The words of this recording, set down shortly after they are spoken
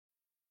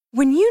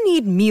When you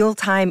need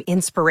mealtime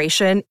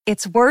inspiration,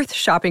 it's worth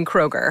shopping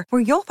Kroger,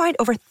 where you'll find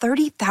over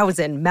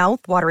 30,000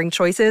 mouth-watering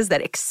choices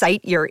that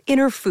excite your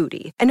inner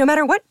foodie. And no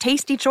matter what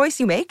tasty choice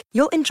you make,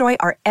 you'll enjoy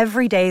our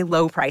everyday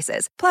low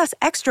prices, plus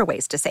extra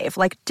ways to save,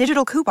 like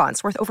digital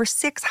coupons worth over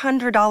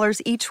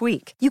 $600 each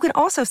week. You can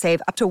also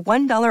save up to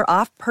 $1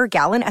 off per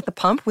gallon at the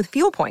pump with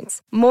fuel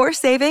points. More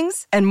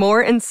savings and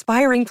more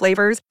inspiring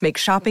flavors make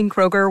shopping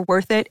Kroger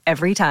worth it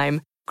every time.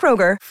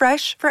 Kroger,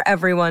 fresh for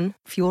everyone.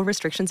 Fuel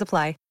restrictions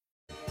apply.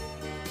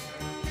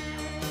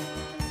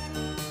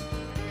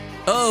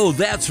 Oh,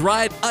 that's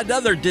right.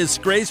 Another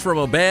disgrace from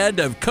a band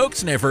of coke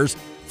sniffers.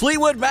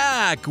 Fleetwood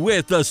Mac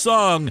with the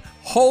song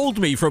Hold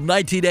Me from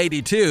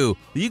 1982.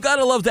 You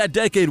gotta love that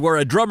decade where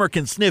a drummer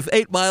can sniff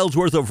 8 miles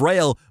worth of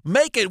rail,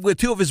 make it with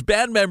 2 of his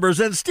band members,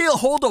 and still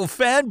hold a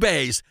fan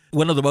base.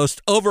 One of the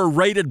most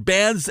overrated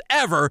bands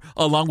ever,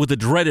 along with the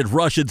dreaded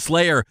Russian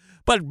Slayer.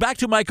 But back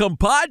to my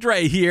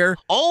compadre here.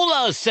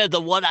 Ola, said the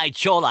one-eyed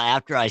chola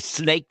after I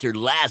snaked her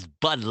last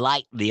Bud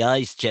Light in the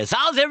ice chest.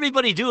 How's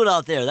everybody doing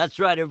out there? That's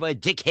right, everybody.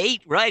 Dick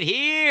Hate right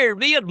here.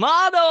 Mi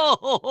hermano.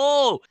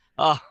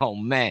 Oh,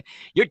 man.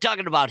 You're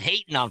talking about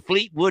hating on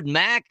Fleetwood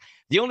Mac?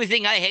 The only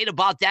thing I hate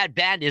about that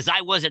band is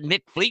I wasn't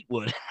Mick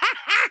Fleetwood.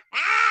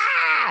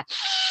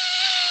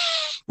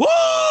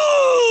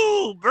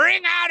 Woo!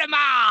 Bring out 'em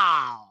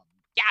all!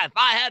 Yeah, if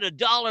I had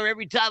 $1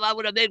 every time I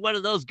would have made one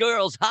of those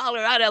girls holler,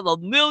 I'd have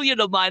 1,000,000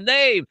 of my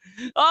name.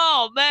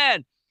 Oh,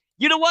 man.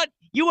 You know what?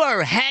 You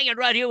are hanging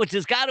right here with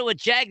Toscano and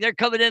Chang. They're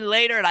coming in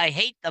later, and I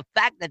hate the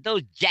fact that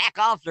those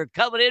jack-offs are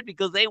coming in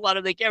because they want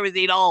to make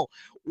everything all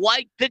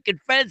white picket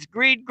fence,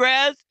 green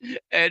grass,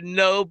 and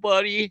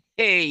nobody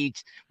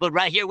hates. But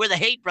right here, we're the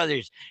Hate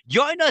Brothers.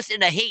 Join us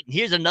in the hate. And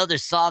here's another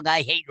song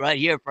I hate right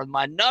here from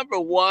my number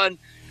one,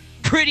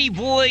 Pretty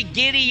Boy,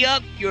 Giddy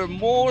Up, You're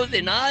More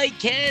Than I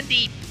Can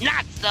Eat.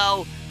 Not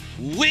so,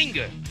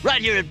 Winger.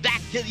 Right here at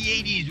Back to the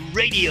 80s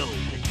Radio.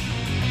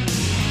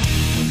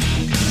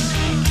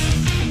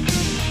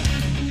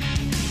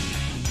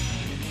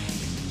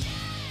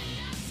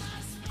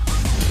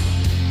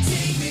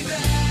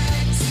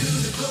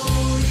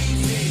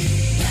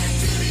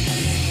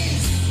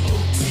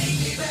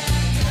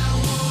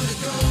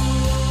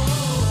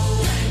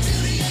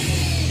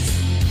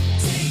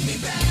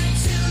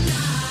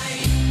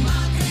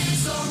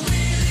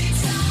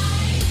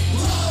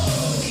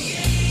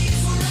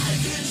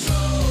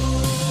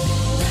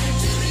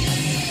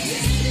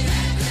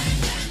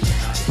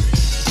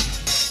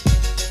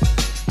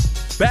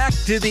 Back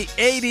to the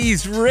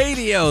 80s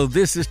radio.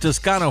 This is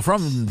Toscano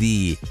from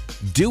the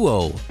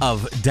duo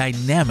of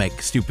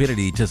dynamic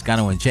stupidity,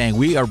 Toscano and Chang.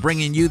 We are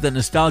bringing you the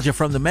nostalgia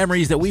from the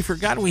memories that we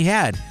forgot we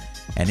had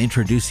and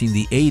introducing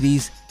the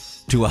 80s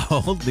to a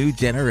whole new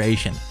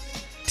generation.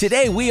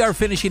 Today, we are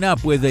finishing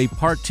up with a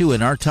part 2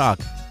 in our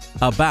talk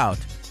about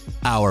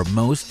our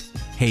most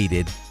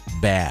hated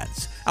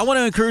bands. I want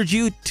to encourage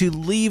you to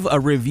leave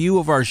a review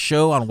of our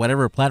show on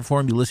whatever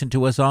platform you listen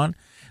to us on.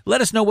 Let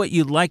us know what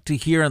you'd like to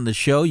hear on the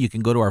show. You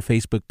can go to our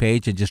Facebook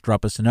page and just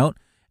drop us a note.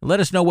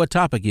 Let us know what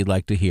topic you'd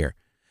like to hear.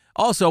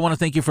 Also, I want to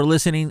thank you for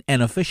listening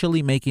and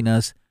officially making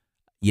us,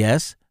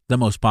 yes, the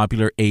most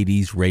popular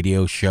 80s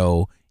radio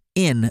show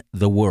in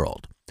the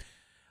world.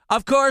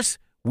 Of course,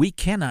 we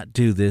cannot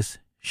do this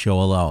show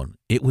alone.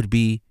 It would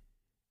be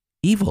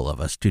evil of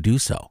us to do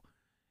so.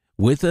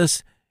 With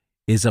us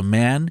is a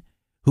man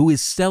who is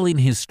selling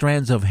his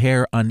strands of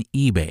hair on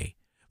eBay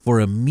for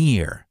a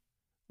mere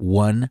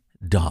 $1.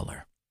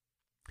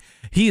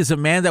 He is a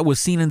man that was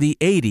seen in the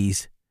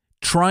 80s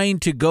trying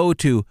to go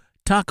to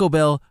Taco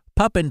Bell,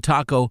 Poppin'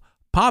 Taco,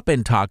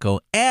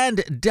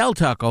 and Del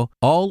Taco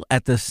all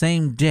at the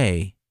same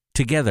day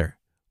together.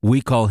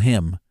 We call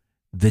him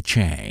the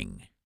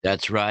Chang.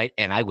 That's right,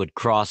 and I would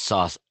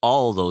cross-sauce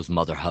all those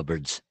Mother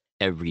Hubbards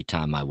every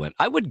time I went.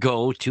 I would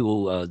go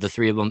to the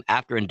three of them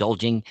after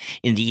indulging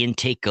in the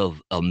intake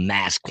of a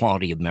mass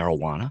quantity of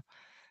marijuana.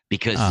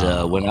 Because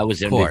when I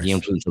was under the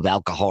influence of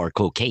alcohol or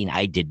cocaine,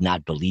 I did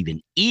not believe in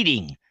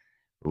eating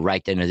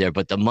right then and there.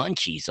 But the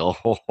munchies,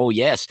 oh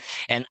yes.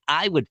 And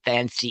I would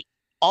fancy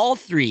all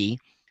three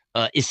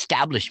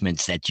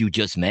establishments that you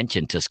just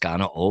mentioned,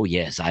 Toscano. Oh,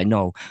 yes, I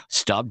know.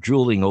 Stop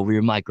drooling over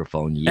your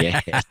microphone.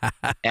 Yes.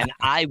 And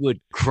I would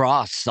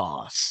cross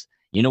sauce.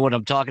 You know what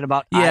I'm talking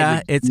about?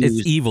 Yeah, it's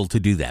evil to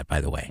do that, by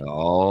the way.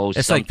 Oh,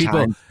 it's like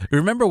people.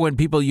 Remember when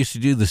people used to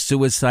do the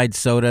suicide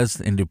sodas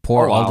and to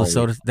pour all the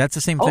sodas? That's the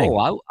same thing.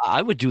 Oh,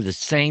 I would do the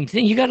same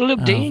thing. You got to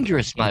live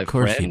dangerous, my friend. Of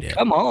course you did.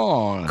 Come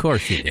on. Of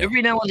course you did.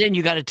 Every now and then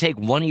you got to take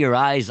one of your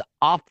eyes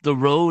off the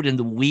road and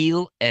the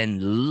wheel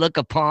and look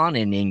upon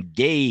and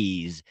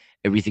gaze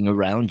everything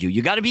around you.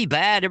 You got to be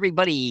bad,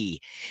 everybody.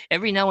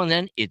 Every now and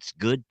then it's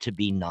good to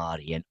be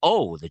naughty. And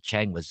the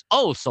Chang was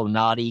so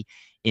naughty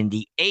in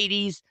the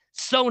 80s.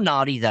 So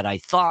naughty that I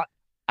thought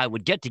I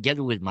would get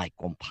together with my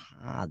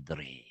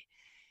compadre,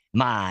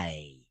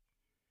 my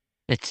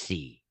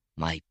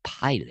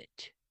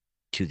pilot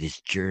to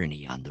this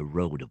journey on the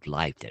road of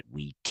life that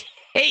we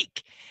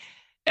take.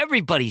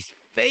 Everybody's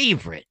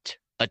favorite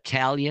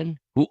Italian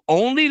who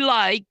only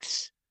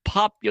likes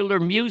popular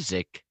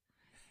music,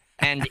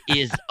 and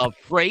is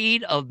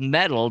afraid of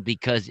metal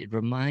because it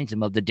reminds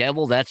him of the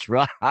devil. That's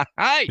right.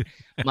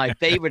 My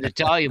favorite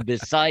Italian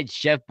besides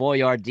Chef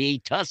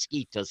Boyardee,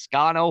 Tusky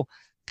Toscano.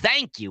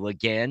 Thank you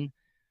again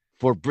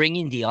for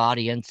bringing the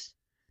audience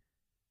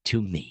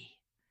to me.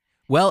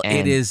 Well,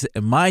 it is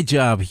my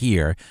job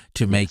here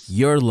to make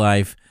your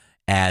life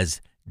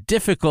as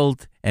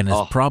difficult and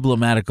as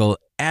problematical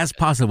as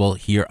possible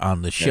here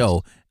on the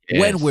show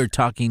when we're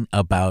talking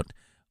about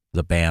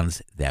the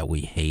bands that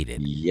we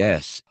hated.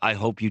 Yes. I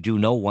hope you do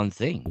know one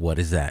thing. What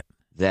is that?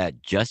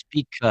 That just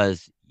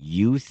because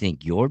you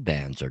think your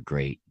bands are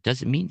great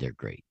doesn't mean they're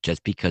great.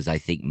 Just because I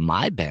think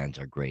my bands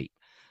are great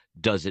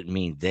doesn't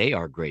mean they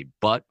are great.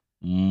 But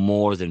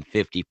more than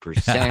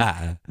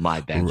 50%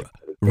 my bands are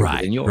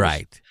better than yours.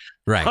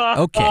 Right.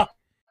 Okay.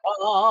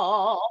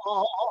 Oh,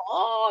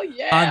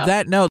 yeah. On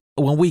that note,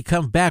 when we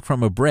come back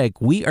from a break,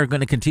 we are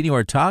going to continue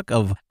our talk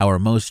of our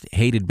most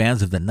hated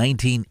bands of the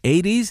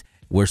 1980s.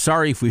 We're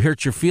sorry if we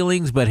hurt your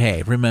feelings, but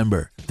hey,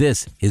 remember,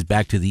 this is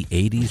Back to the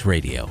 80s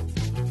Radio.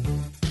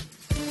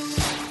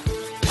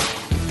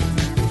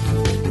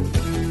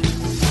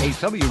 Hey,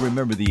 some of you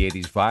remember the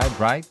 80s vibe,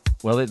 right?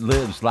 Well, it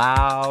lives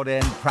loud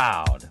and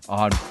proud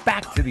on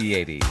Back to the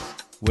 80s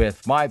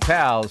with my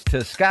pals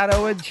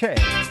Toscano and Chang.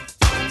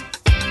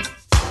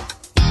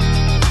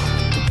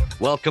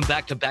 Welcome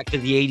back to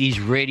the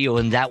 80s Radio,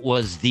 and that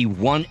was the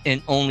one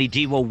and only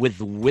Devo with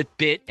Whip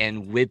It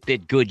and Whip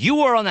It Good. You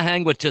are on the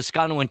hang with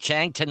Toscano and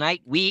Chang.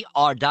 Tonight, we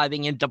are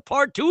diving into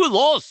part 2 of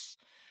Los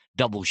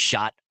Double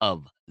Shot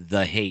of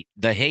the Hate.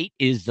 The hate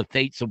is the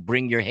fate, so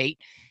bring your hate.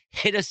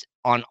 Hit us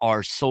on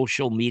our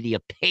social media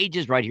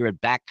pages right here at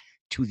Back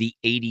to the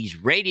 80s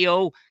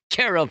Radio,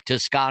 care of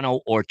Toscano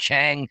or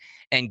Chang,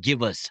 and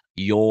give us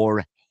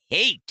your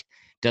hate.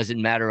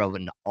 Doesn't matter of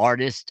an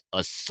artist,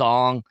 a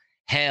song,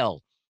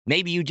 hell,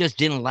 maybe you just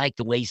didn't like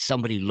the way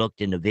somebody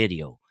looked in the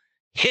video.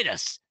 Hit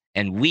us,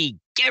 and we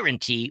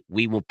guarantee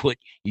we will put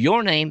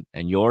your name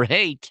and your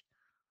hate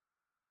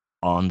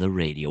on the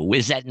radio.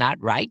 Is that not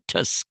right,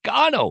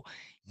 Toscano?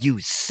 You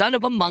son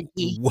of a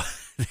monkey.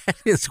 That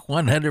is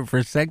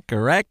 100%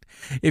 correct.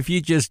 If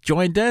you just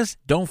joined us,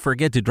 don't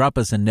forget to drop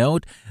us a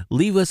note.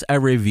 Leave us a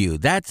review.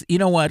 That's, you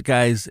know what,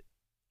 guys,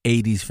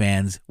 80s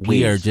fans,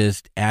 we are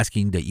just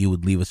asking that you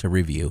would leave us a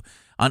review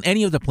on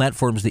any of the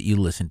platforms that you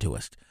listen to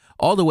us.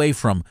 All the way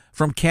from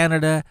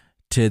Canada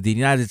to the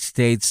United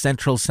States,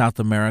 Central, South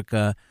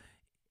America,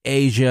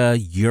 Asia,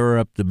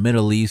 Europe, the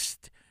Middle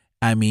East,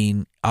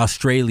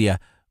 Australia.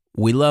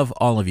 We love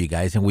all of you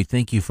guys, and we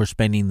thank you for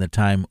spending the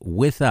time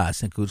with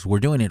us, because we're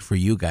doing it for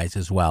you guys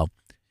as well.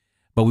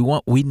 But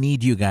we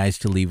need you guys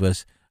to leave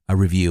us a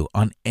review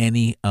on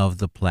any of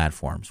the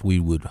platforms. We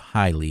would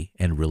highly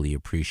and really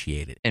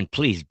appreciate it. And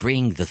please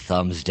bring the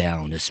thumbs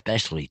down,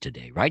 especially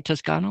today. Right,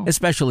 Toscano?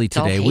 Especially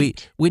today.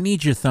 We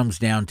need your thumbs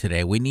down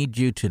today. We need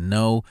you to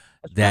know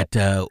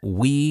that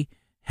we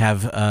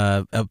have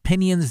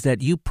opinions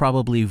that you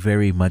probably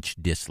very much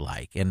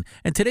dislike. And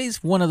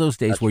today's one of those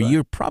days where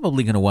you're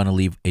probably going to want to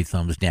leave a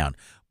thumbs down.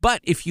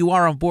 But if you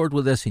are on board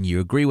with us and you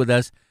agree with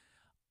us,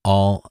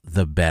 all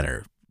the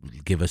better.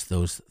 Give us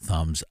those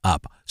thumbs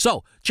up.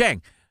 So,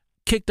 Chang,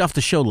 kicked off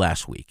the show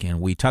last week,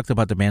 and we talked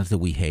about the bands that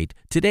we hate.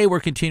 Today,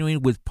 we're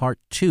continuing with part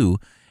 2,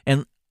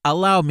 and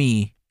allow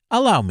me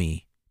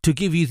to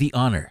give you the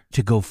honor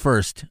to go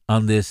first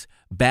on this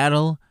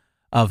battle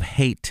of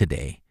hate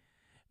today,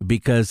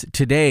 because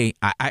today,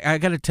 I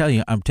got to tell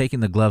you, I'm taking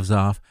the gloves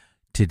off.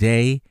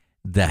 Today,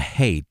 the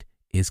hate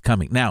is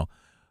coming. Now,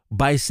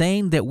 by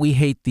saying that we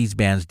hate these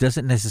bands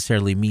doesn't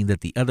necessarily mean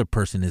that the other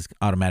person is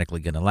automatically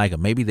going to like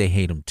them. Maybe they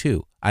hate them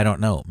too. I don't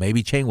know.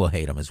 Maybe Chang will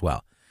hate them as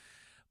well.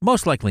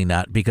 Most likely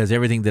not, because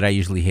everything that I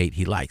usually hate,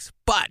 he likes.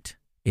 But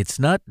it's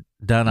not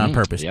done on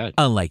purpose. Yeah.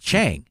 Unlike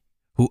Chang,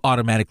 who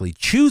automatically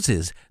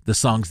chooses the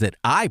songs that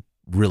I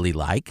really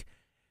like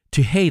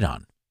to hate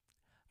on.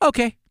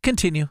 Okay,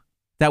 continue.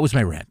 That was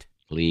my rant.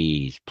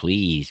 Please.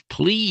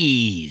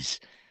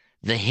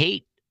 The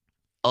hate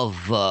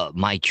of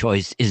my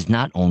choice is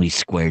not only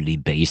squarely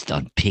based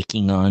on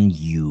picking on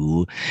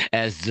you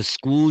as the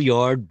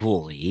schoolyard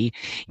bully.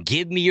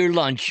 Give me your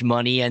lunch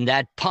money and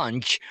that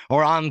punch,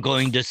 or I'm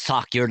going to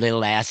sock your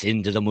little ass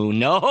into the moon.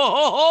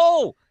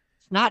 No,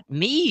 it's not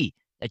me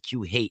that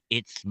you hate.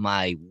 It's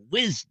my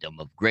wisdom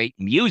of great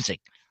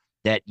music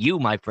that you,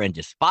 my friend,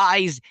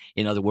 despise.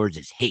 In other words,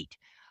 it's hate.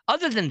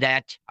 Other than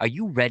that, are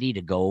you ready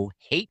to go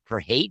hate for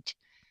hate?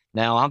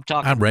 Now, I'm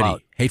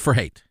ready. Hate for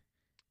hate.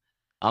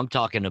 I'm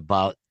talking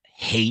about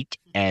hate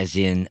as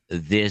in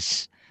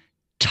this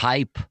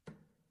type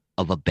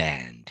of a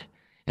band.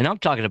 And I'm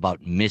talking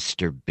about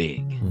Mr.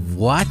 Big.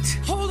 What?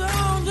 Hold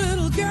on,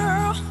 little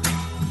girl.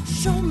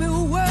 Show me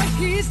what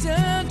he's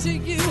done to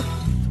you.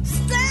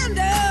 Stand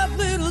up,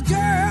 little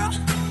girl.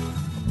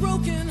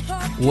 Broken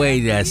heart.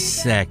 Wait a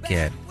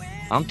second.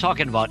 I'm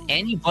talking about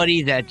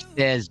anybody that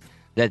says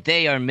that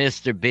they are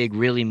Mr. Big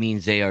really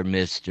means they are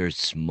Mr.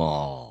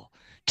 Small.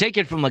 Take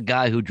it from a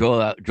guy who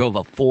drove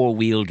a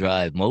four-wheel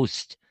drive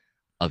most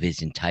of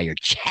his entire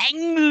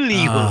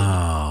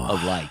changlyhood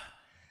of life.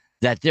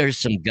 that there's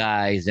some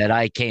guys that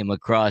I came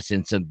across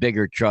in some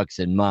bigger trucks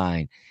than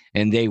mine,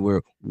 and they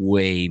were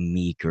way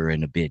meeker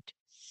and a bit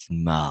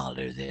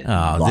smaller than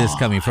Oh, this mine.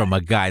 coming from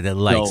a guy that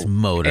likes So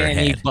Motorhead.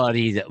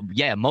 anybody that,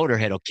 yeah,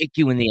 Motorhead will kick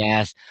you in the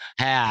ass.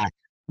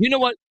 You know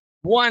what?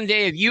 One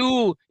day, if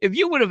you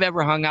would have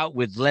ever hung out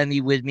with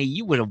Lemmy with me,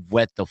 you would have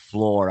wet the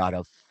floor out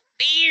of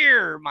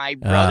fear, my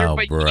brother. Oh,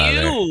 but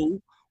brother.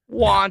 you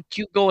want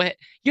to go ahead.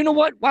 You know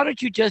what? Why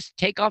don't you just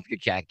take off your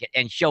jacket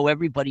and show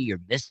everybody your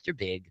Mr.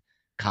 Big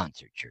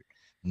concert shirt?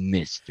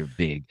 Mr.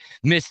 Big.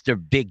 Mr.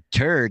 Big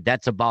Turd.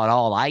 That's about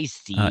all I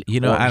see.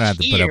 You know, or I don't have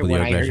to put up hear with your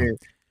when I aggression. hear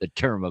the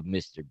term of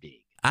Mr.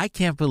 Big. I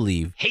can't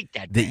believe Hate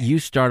that. that band. you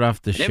start off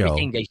the And show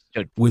everything they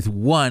stood for. with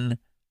one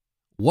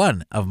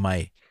of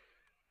my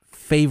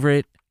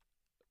favorite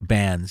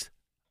bands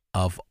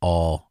of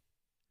all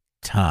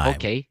time.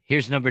 Okay,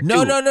 here's number two.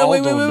 No,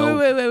 wait,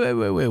 Although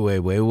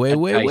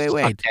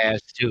wait. sucked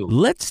ass too.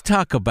 Let's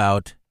talk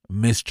about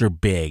Mr.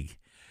 Big.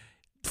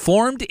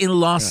 Formed in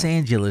Los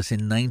Angeles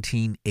in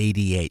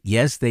 1988.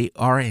 Yes, they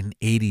are an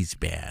 80s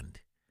band.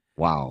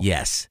 Wow.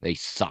 Yes. They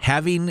suck.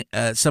 Having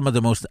some of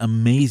the most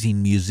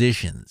amazing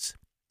musicians.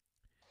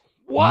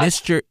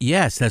 What?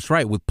 Yes, that's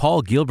right. With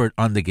Paul Gilbert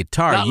on the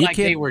guitar. Not like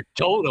they were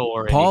Toto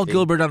or Paul anything.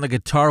 Gilbert on the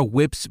guitar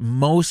whips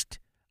most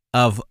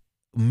of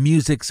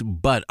music's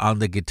butt on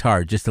the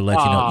guitar, just to let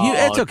you know.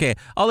 It's okay.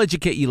 I'll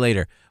educate you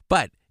later.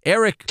 But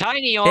Eric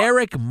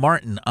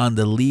Martin on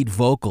the lead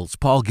vocals,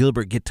 Paul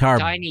Gilbert guitar.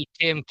 Tiny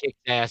Tim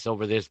kicked ass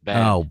over this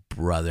band. Oh,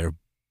 brother.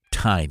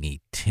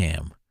 Tiny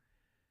Tim.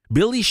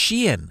 Billy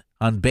Sheehan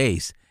on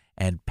bass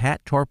and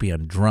Pat Torpey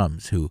on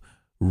drums, who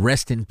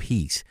rest in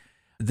peace.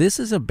 This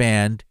is a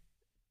band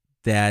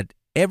that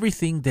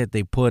everything that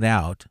they put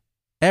out,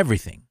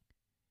 everything,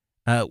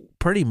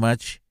 pretty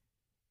much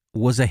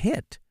was a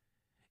hit,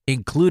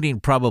 including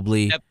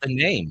probably... Except the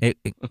name.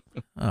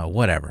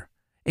 Whatever.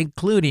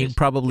 Including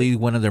probably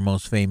one of their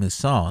most famous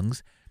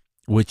songs,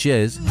 which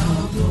is...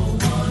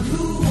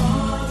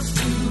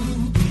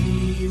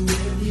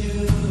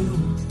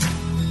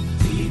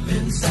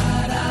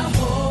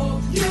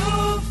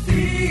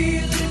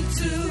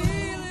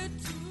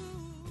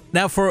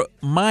 Now, for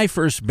my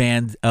first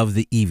band of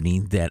the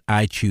evening that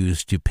I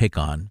choose to pick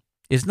on,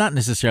 is not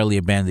necessarily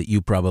a band that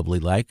you probably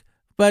like,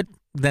 but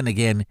then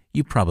again,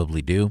 you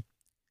probably do.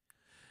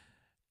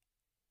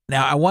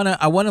 Now, I want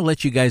to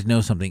let you guys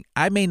know something.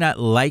 I may not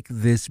like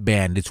this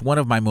band. It's one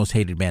of my most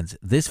hated bands.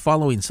 This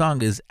following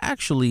song is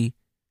actually,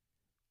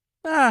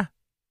 I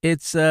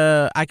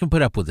can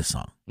put up with this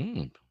song.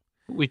 Who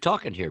are we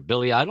talking here?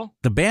 Billy Idol?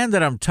 The band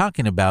that I'm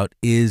talking about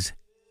is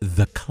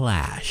The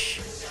Clash.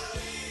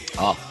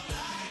 Oh,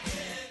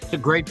 it's a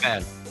great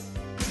band.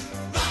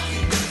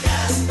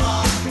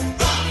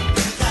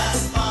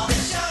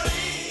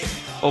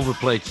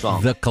 Overplayed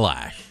song. The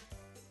Clash.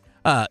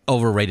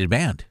 Overrated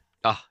band.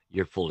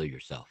 You're full of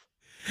yourself.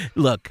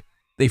 Look,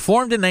 they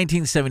formed in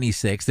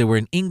 1976. They were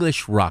an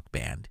English rock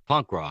band.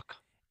 Punk rock.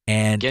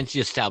 And Against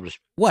the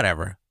establishment.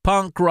 whatever.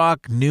 Punk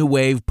rock, new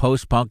wave,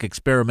 post-punk,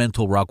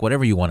 experimental rock,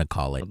 whatever you want to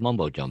call it.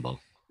 Mumbo jumbo.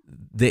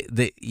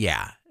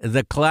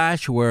 The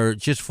Clash were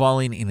just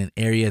falling in an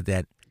area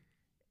that,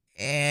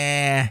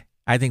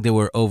 I think they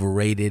were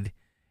overrated.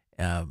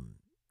 Them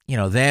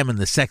and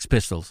the Sex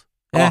Pistols.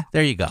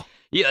 There you go.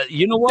 Yeah,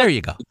 you know what? There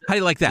you go. How do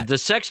you like that? The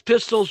Sex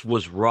Pistols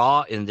was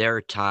raw in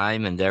their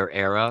time and their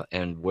era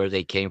and where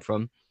they came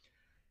from.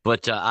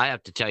 But I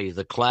have to tell you,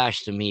 The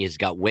Clash to me has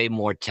got way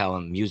more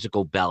talent,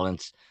 musical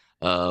balance,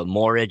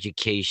 more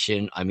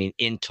education. I mean,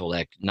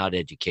 intellect, not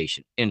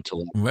education,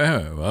 intellect.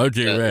 Well,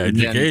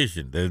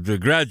 education. They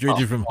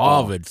graduated from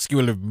Harvard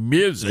School of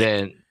Music.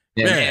 Than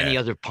any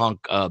other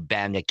punk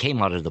band that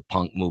came out of the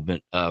punk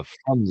movement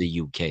from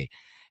the UK.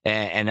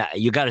 And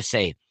you got to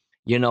say,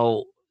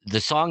 the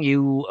song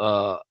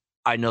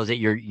I know that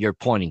you're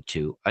pointing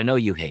to, I know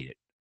you hate it,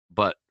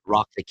 but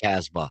Rock the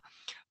Casbah.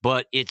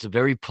 But it's a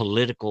very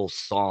political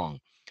song.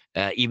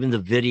 Even the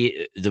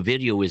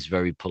video is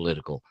very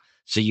political.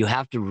 So you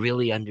have to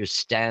really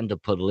understand the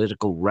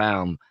political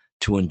realm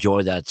to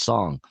enjoy that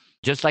song.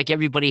 Just like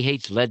everybody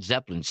hates Led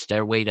Zeppelin's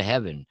Stairway to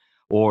Heaven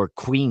or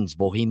Queen's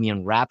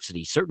Bohemian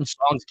Rhapsody. Certain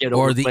songs get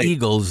Or overplayed. the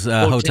Eagles,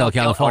 Hotel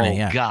California. Oh,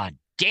 yeah. God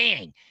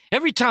dang.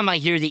 Every time I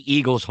hear the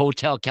Eagles,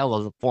 Hotel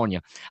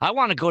California, I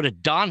want to go to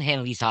Don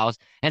Henley's house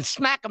and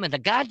smack him in the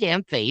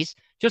goddamn face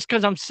just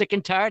because I'm sick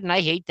and tired and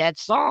I hate that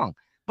song.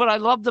 But I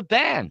love the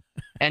band.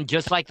 And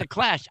just like The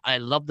Clash, I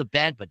love the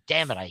band, but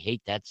damn it, I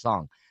hate that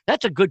song.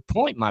 That's a good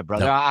point, my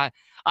brother. No. I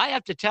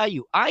have to tell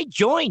you, I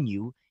join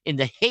you in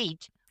the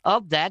hate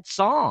of that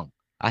song.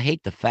 I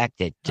hate the fact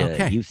that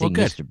you think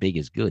good. Mr. Big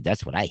is good.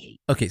 That's what I hate.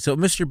 Okay, so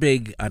Mr.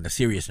 Big, on a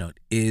serious note,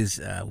 is,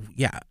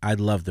 I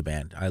love the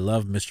band. I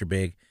love Mr.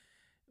 Big.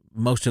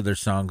 Most of their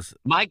songs.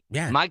 My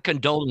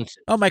condolences.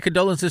 Oh, my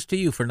condolences to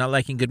you for not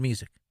liking good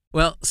music.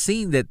 Well,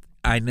 seeing that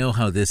I know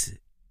how this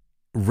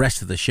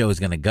rest of the show is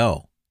going to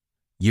go,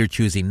 you're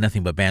choosing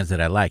nothing but bands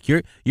that I like.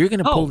 You're going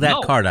to pull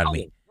that card on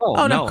me.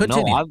 No,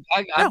 continue.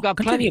 I've got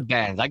plenty of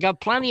bands. I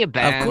got plenty of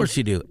bands. Of course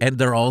you do. And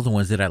they're all the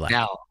ones that I like.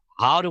 Now,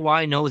 How do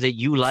I know that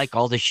you like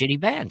all the shitty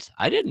bands?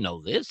 I didn't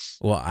know this.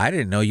 Well, I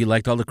didn't know you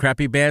liked all the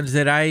crappy bands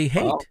that I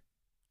hate. Well,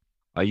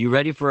 are you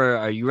ready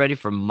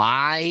for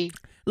my?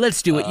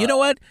 Let's do it. You know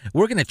what?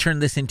 We're going to turn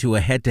this into a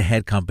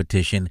head-to-head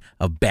competition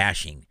of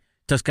bashing.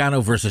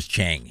 Toscano versus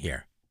Chang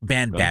here.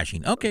 Band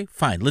bashing. Okay,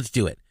 fine. Let's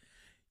do it.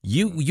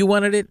 You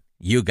wanted it.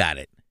 You got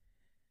it.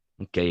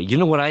 Okay. You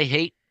know what I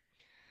hate?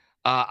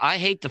 I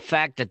hate the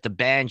fact that the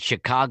band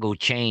Chicago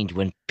changed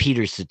when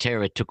Peter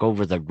Cetera took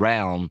over the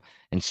realm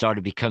and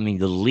started becoming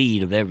the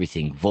lead of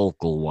everything,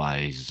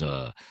 vocal-wise,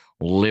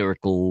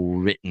 lyrical,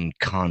 written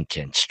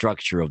content,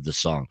 structure of the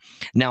song.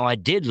 Now, I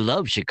did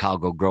love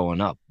Chicago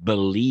growing up.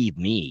 Believe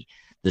me,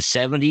 the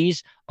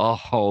 70s,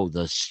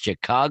 the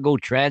Chicago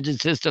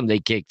transit system, they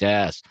kicked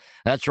ass.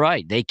 That's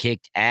right, they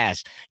kicked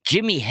ass.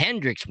 Jimi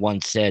Hendrix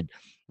once said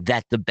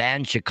that the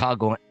band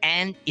Chicago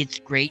and its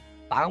great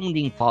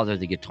founding father,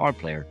 the guitar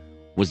player,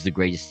 was the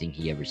greatest thing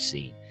he ever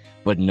seen.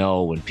 But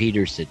no, when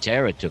Peter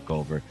Cetera took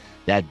over,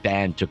 that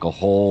band took a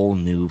whole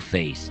new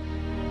face.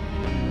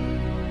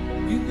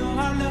 You know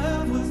our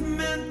love was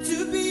meant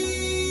to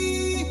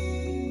be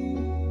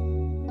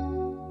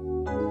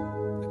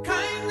the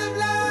kind of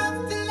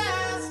love to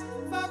last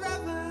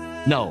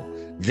forever. No,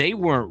 they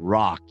weren't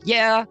rock.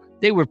 Yeah,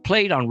 they were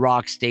played on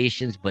rock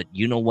stations, but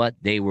you know what?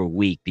 They were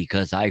weak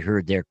because I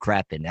heard their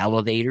crap in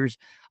elevators.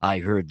 I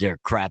heard their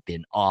crap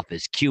in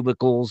office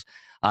cubicles.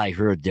 I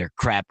heard their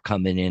crap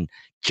coming in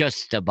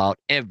just about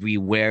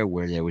everywhere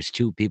where there was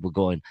two people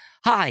going,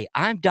 "Hi,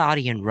 I'm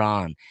Dottie and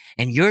Ron,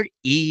 and you're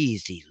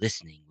easy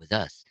listening with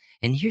us.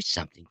 And here's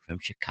something from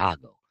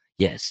Chicago."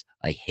 Yes,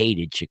 I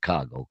hated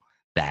Chicago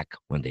back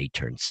when they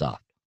turned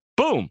soft.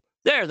 Boom!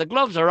 There, the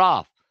gloves are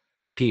off.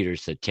 Peter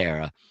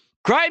Cetera.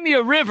 Cry me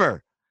a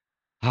river.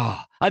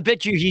 Oh, I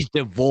bet you he's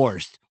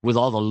divorced with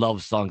all the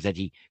love songs that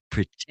he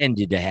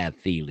pretended to have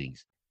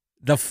feelings.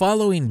 The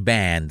following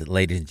band,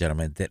 ladies and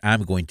gentlemen, that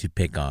I'm going to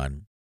pick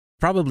on,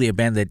 probably a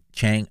band that,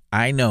 Chang,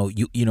 I know,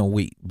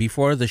 we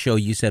before the show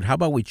you said, how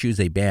about we choose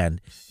a band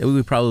that we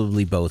would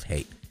probably both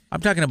hate?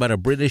 I'm talking about a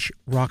British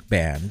rock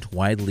band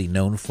widely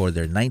known for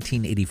their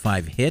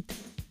 1985 hit,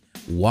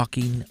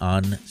 Walking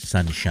on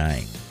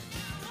Sunshine.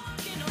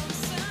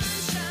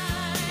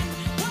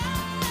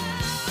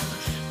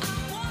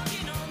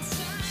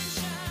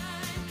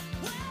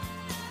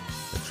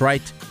 That's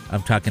right,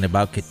 I'm talking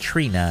about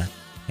Katrina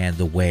and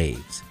the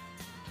Waves.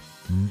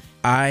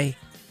 I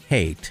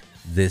hate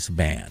this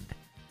band.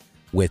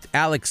 With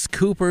Alex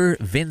Cooper,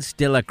 Vince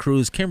De La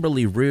Cruz,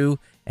 Kimberly Rue,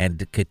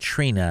 and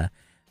Katrina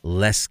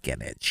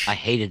Leskenich. I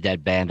hated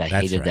that band. I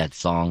hated that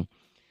song.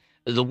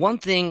 The one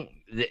thing,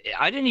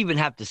 I didn't even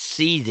have to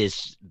see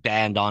this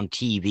band on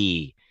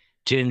TV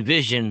to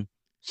envision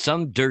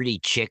some dirty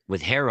chick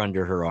with hair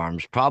under her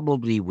arms,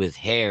 probably with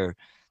hair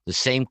the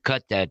same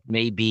cut that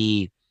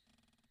maybe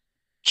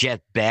Jeff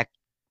Beck,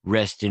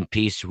 rest in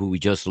peace, who we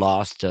just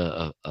lost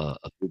a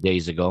few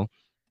days ago.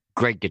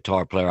 Great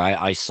guitar player.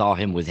 I saw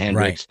him with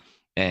Hendrix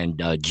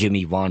and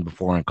Jimmy Vaughn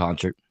before in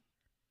concert.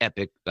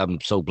 Epic. I'm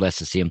so blessed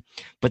to see him.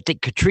 But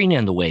Katrina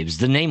and the Waves,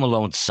 the name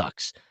alone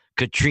sucks.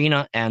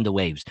 Katrina and the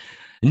Waves.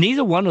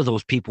 Neither one of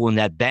those people in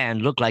that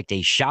band looked like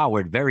they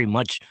showered very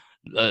much,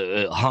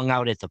 hung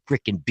out at the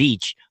frickin'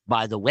 beach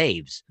by the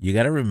waves. You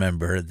got to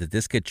remember that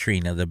this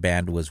Katrina, the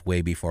band, was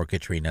way before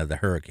Katrina, the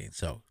hurricane.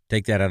 So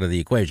take that out of the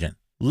equation.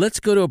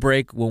 Let's go to a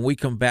break. When we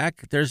come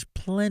back, there's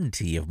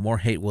plenty of more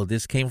hate where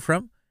this came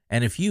from.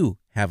 And if you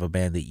have a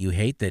band that you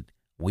hate that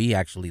we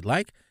actually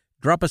like,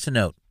 drop us a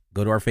note.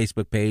 Go to our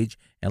Facebook page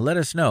and let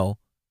us know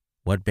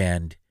what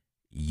band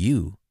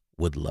you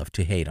would love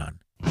to hate on.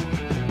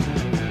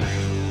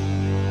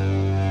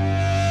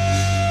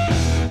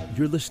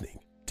 You're listening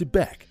to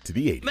Back to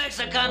the 80s.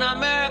 Mexican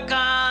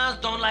Americans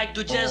don't like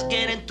to just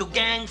get into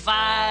gang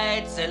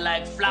fights. They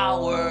like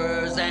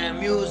flowers and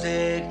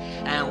music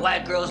and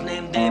white girls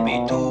named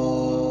Debbie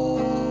too.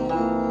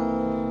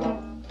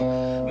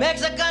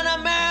 Mexican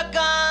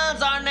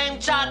Americans are named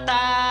Chata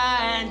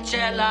and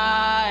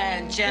Chela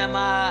and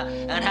Chema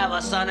and have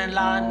a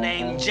son-in-law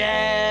named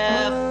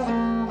Jeff.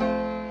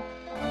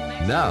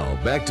 Now,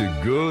 back to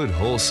good,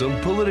 wholesome,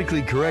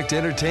 politically correct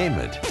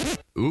entertainment.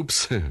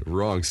 Oops,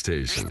 wrong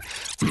station.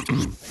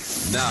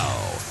 Now,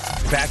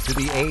 back to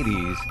the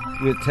 80s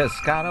with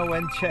Toscano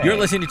and Chang. You're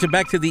listening to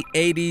Back to the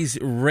 80s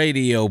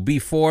Radio.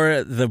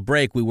 Before the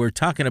break, we were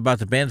talking about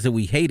the bands that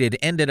we hated,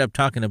 ended up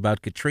talking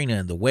about Katrina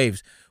and the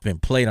Waves. Been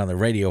played on the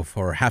radio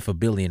for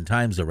 500 million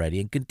times already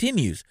and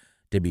continues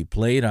to be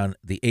played on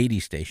the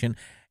 80s station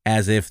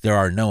as if there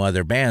are no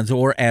other bands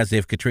or as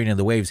if Katrina and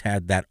the Waves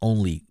had that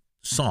only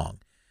song.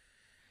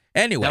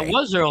 Anyway, that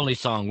was their only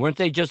song. Weren't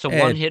they just a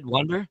one-hit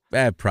wonder?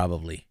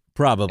 Probably.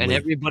 And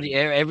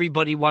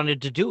everybody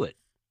wanted to do it.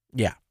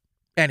 Yeah.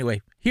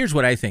 Anyway, here's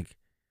what I think.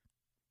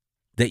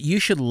 That you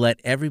should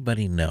let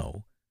everybody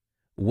know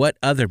what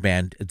other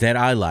band that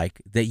I like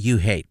that you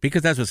hate,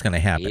 because that's what's going to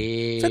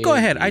happen. So go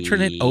ahead. I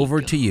turn it over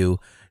to you,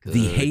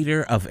 the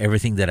hater of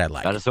everything that I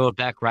like. Got to throw it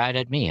back right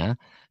at me, huh?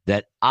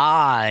 That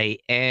I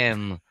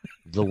am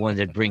the one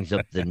that brings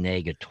up the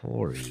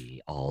negatory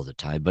all the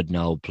time. But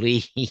no,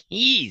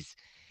 please.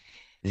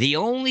 The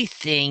only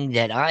thing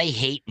that I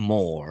hate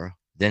more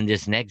than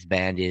this next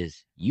band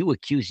is you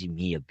accusing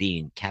me of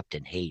being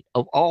Captain Hate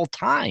of all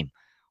time.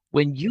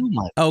 When you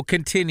might. Oh,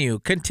 continue,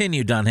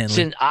 Don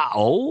Henley.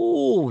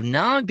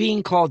 Now I'm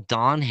being called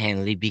Don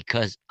Henley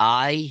because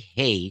I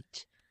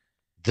hate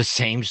the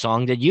same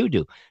song that you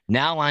do.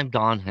 Now I'm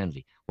Don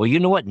Henley. Well, you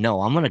know what?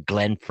 No, I'm going to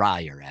Glenn Fry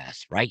your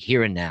ass right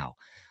here and now.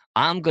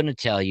 I'm going to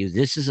tell you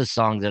this is a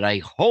song that I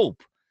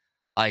hope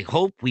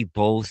we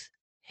both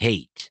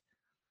hate.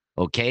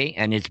 Okay?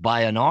 And it's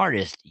by an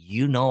artist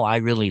I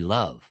really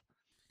love.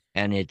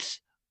 And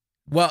it's...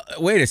 Well,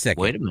 wait a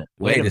second. Wait a minute.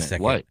 Wait a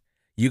second. What?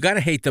 You got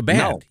to hate the band.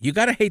 No. You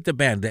got to hate the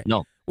band.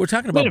 No. We're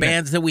talking about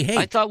bands that we hate.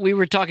 I thought we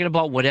were talking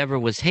about whatever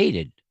was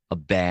hated. A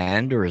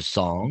band or a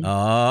song.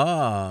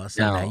 Oh,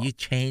 so now you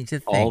change the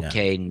thing.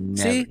 Okay.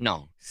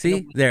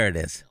 See? There it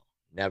is.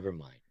 Never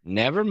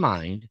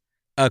mind.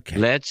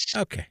 Okay.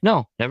 Okay.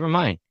 No, never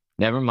mind.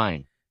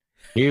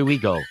 Here we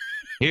go.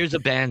 Here's a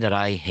band that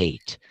I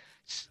hate.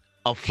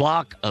 A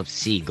Flock of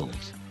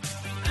Seagulls.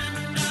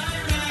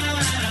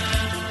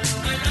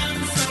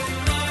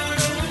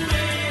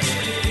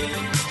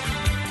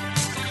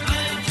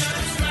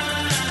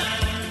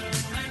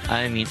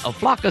 I mean, a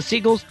flock of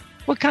seagulls?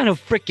 What kind of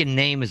freaking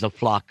name is a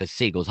flock of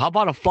seagulls? How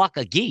about a flock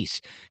of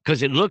geese?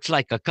 Because it looks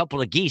like a couple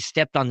of geese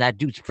stepped on that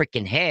dude's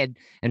freaking head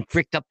and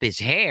fricked up his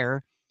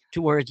hair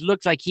to where it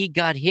looks like he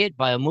got hit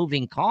by a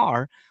moving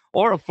car,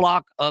 or a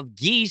flock of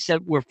geese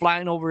that were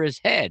flying over his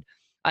head.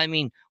 I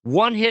mean,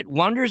 one-hit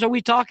wonders, are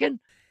we talking?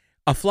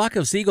 A Flock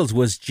of Seagulls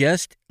was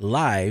just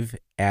live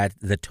at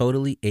the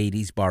Totally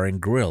 80s Bar and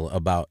Grill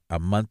about a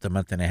month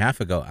and a half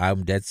ago.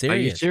 I'm dead serious.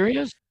 Are you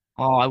serious?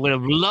 Oh, I would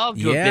have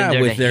loved to have been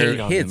there with to their hate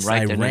on hits. them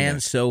right I then and Ran there.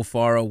 So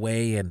Far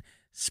Away and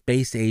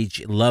Space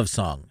Age Love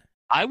Song.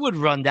 I would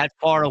run that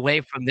far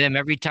away from them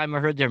every time I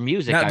heard their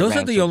music. Now, those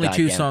ran are the so only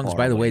two goddamn songs, far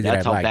by the away. way, that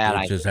That's I how like,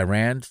 bad which is I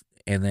Ran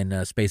and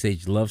then Space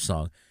Age Love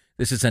Song.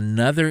 This is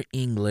another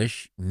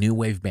English new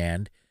wave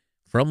band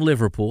from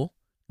Liverpool,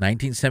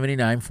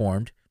 1979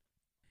 formed.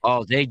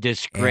 Oh, they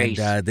disgraced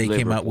And they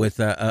came out Liverpool. with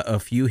a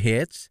few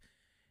hits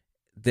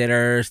that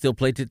are still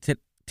played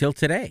till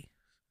today.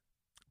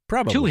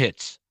 Probably. Two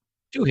hits.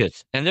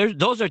 And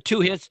those are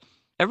two hits.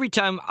 Every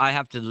time I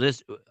have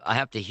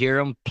to hear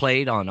them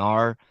played on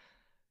our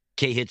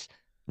K-Hits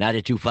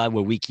 92.5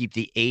 where we keep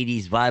the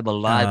 80s vibe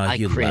alive. I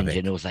you cringe. love it.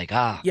 And it was like,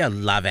 You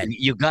love it.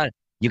 you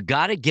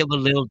got to give a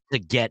little to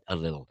get a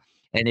little.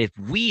 And if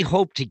we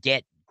hope to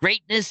get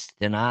greatness,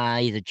 then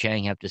I, the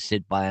Chang, have to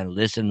sit by and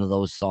listen to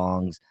those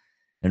songs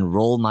and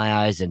roll my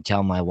eyes and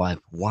tell my wife,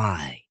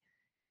 why,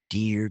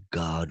 dear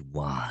God,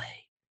 why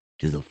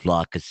do the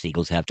flock of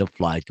seagulls have to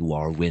fly through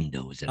our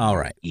windows and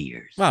our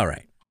ears? All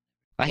right.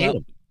 I hate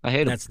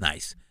them. That's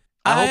nice.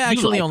 I I hope you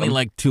actually like only them.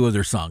 like two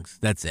other songs.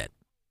 That's it.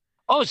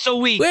 Oh, so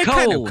we We're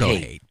kind of co-hate.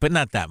 co-hate, but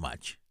not that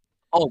much.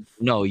 Oh,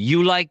 no,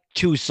 you like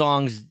two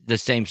songs, the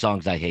same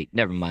songs I hate.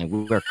 Never mind.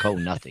 We're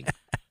co-nothing.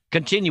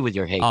 Continue with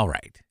your hate. All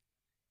right.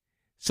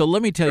 So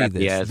let me tell you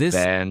Crappy-ass this.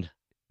 band.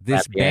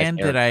 This Crappy-ass band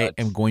that I haircuts.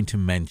 am going to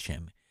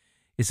mention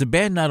is a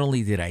band not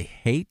only that I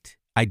hate,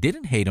 I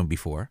didn't hate them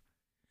before,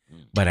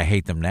 but I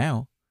hate them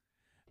now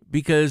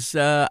because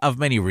of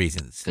many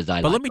reasons.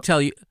 But let me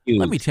tell you,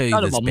 You this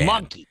son of a band.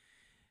 monkey.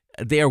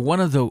 They are one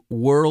of the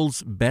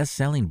world's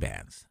best-selling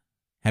bands,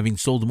 having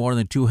sold more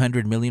than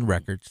 200 million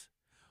records,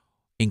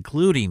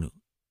 including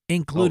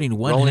Rolling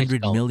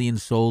 100 Stone. million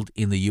sold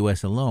in the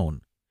U.S.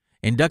 alone.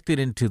 Inducted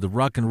into the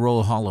Rock and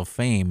Roll Hall of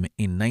Fame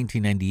in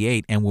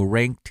 1998 and were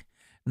ranked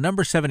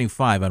number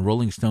 75 on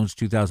Rolling Stone's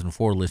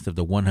 2004 list of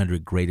the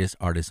 100 greatest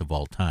artists of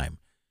all time.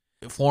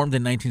 Formed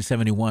in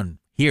 1971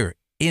 here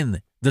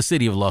in the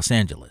city of Los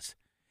Angeles,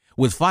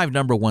 with 5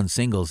 number 1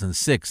 singles and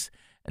 6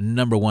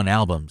 number 1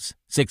 albums,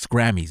 6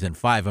 Grammys, and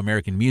 5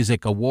 American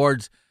Music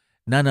Awards,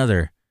 none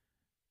other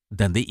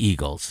than the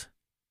Eagles.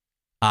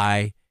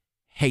 I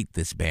hate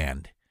this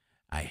band.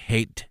 I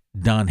hate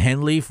Don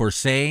Henley for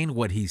saying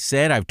what he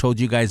said. I've told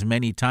you guys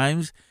many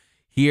times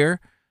here.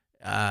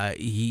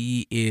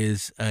 He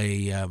is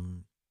a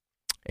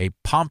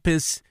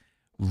pompous,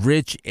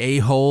 rich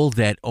a-hole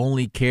that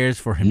only cares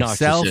for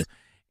himself. Narcissist.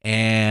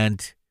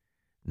 And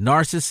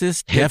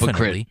narcissist,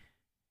 Hypocrite.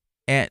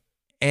 definitely.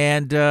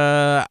 And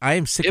I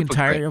am sick and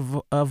tired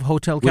of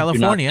Hotel Would you not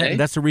California. say? And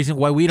that's the reason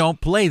why we don't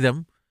play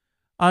them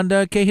on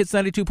K-Hits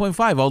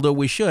 92.5, although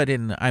we should,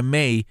 and I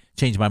may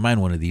change my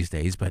mind one of these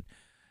days, but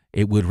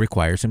it would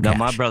require some Now, cash.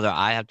 my brother,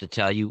 I have to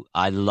tell you,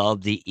 I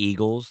love the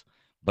Eagles,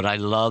 but I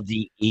love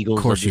the Eagles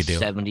of course the you do.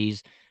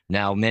 70s.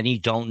 Now, many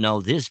don't know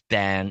this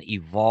band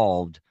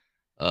evolved.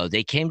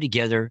 They came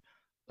together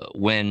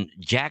when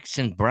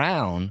Jackson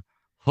Browne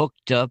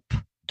hooked up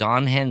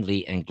Don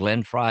Henley and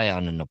Glenn Fry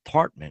on an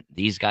apartment.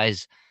 These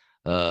guys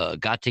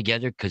got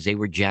together because they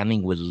were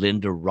jamming with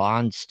Linda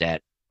Ronstadt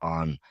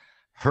on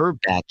her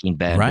backing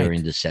band Right.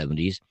 during the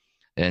 70s.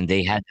 And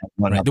they had that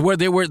one up. They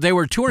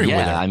were touring with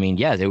her. I mean,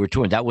 they were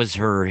touring. That was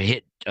her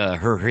hit.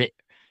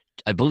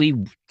 I believe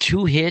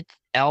 2 hits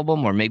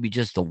album or maybe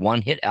just the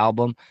one-hit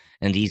album.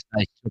 And these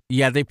guys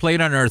Yeah, they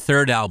played on her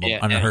third album,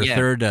 on her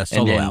third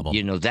solo and then, album.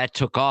 you know, that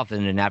took off.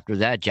 And then after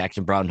that,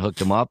 Jackson Browne hooked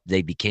them up.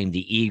 They became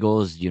the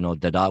Eagles. You know,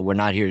 we're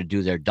not here to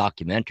do their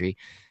documentary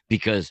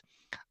because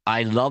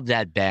I love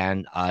that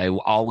band. I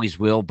always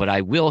will, but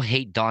I will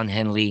hate Don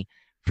Henley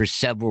for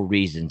several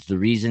reasons. The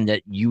reason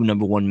that you,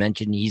 number one,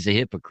 mentioned, he's a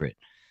hypocrite.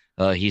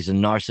 He's a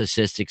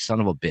narcissistic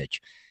son of a bitch.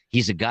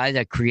 He's a guy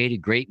that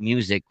created great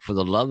music for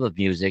the love of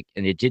music,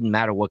 and it didn't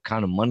matter what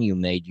kind of money you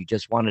made. You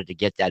just wanted to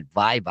get that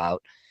vibe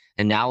out,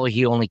 and now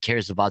he only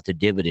cares about the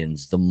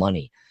dividends, the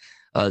money.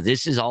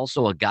 This is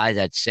also a guy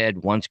that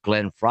said once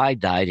Glenn Frey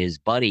died, his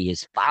buddy,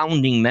 his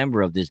founding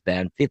member of this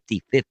band,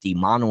 50-50,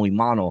 mano y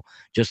mano,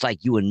 just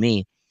like you and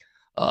me,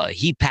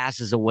 he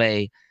passes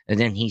away, and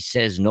then he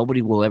says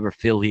nobody will ever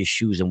fill his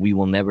shoes and we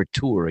will never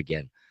tour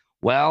again.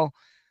 Well,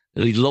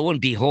 lo and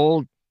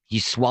behold, he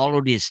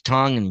swallowed his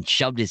tongue and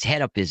shoved his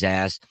head up his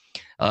ass.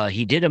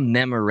 He did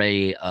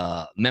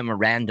a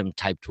memorandum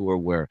type tour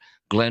where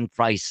Glenn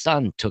Frey's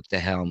son took the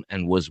helm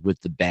and was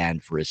with the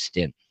band for a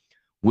stint,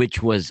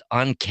 which was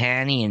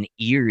uncanny and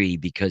eerie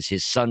because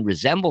his son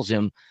resembles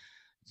him,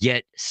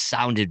 yet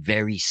sounded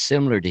very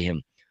similar to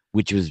him,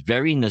 which was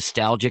very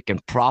nostalgic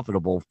and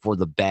profitable for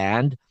the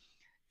band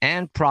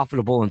and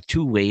profitable in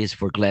two ways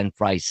for Glenn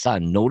Frey's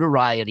son.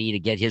 Notoriety to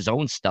get his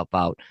own stuff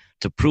out,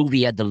 to prove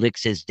he had the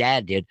licks his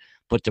dad did,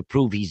 but to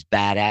prove he's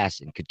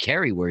badass and could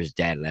carry where his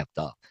dad left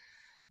off.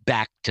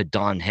 Back to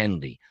Don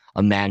Henley,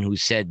 a man who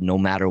said no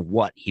matter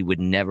what, he would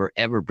never,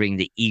 ever bring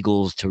the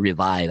Eagles to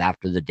revive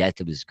after the death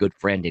of his good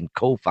friend and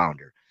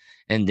co-founder.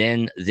 And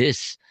then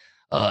this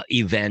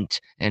event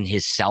and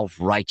his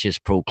self-righteous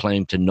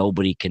proclaim to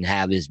nobody can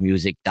have his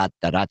music, da,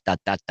 da, da, da,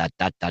 da, da,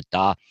 da, da,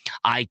 da.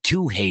 I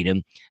too hate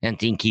him and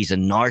think he's a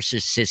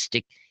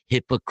narcissistic,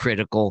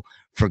 hypocritical,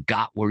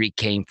 forgot where he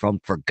came from,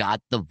 forgot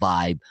the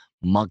vibe,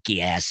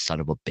 monkey ass son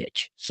of a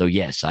bitch. So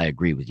yes, I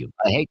agree with you.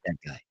 I hate that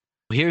guy.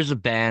 Here's a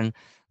band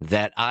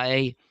that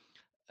I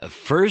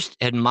first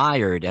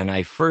admired, and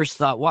I first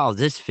thought, wow,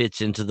 this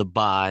fits into the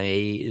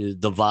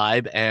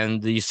vibe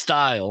and the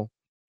style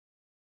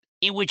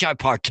in which I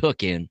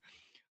partook in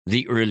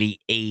the early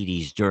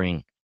 80s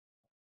during,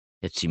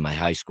 let's see, my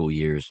high school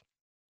years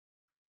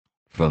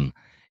from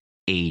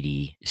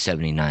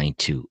 79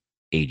 to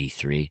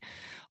 83,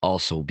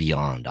 also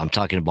beyond. I'm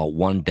talking about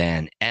one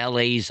band,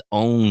 LA's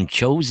own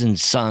Chosen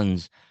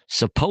Sons,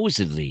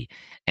 supposedly,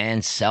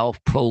 and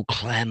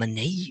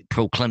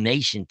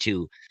self-proclamation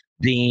to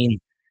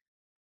being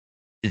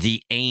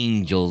the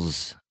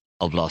Angels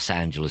of Los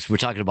Angeles. We're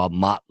talking about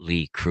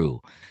Motley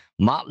Crue.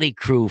 Motley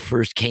Crue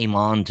first came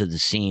onto the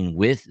scene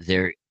with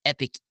their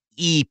epic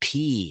EP,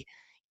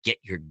 Get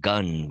Your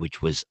Gun,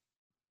 which was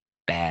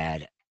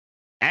badass.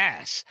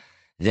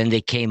 Then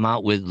they came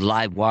out with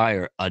Live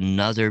Wire,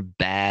 another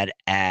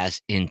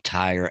badass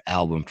entire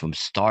album from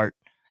start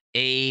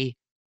A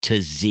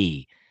to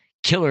Z.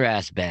 Killer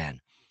ass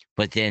band.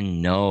 But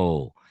then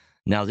no.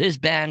 Now this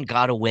band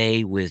got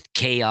away with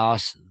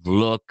chaos,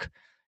 look,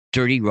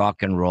 dirty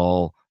rock and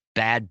roll,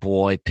 bad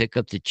boy, pick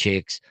up the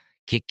chicks,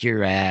 kick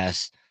your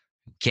ass,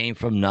 came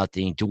from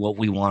nothing to what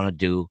we want to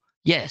do.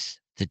 Yes,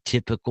 the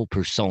typical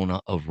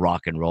persona of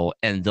rock and roll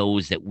and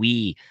those that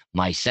we,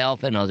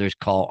 myself and others,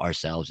 call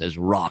ourselves as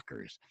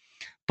rockers.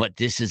 But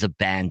this is a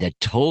band that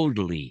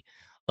totally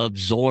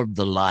absorbed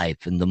the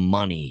life and the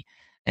money,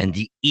 and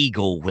the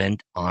ego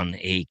went on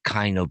a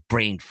kind of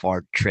brain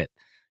fart trip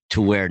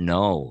to where,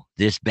 no,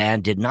 this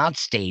band did not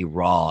stay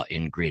raw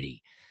and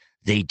gritty.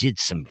 They did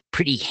some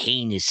pretty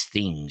heinous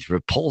things,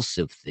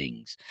 repulsive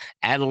things,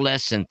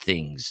 adolescent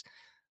things,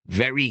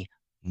 very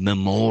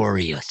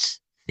memorious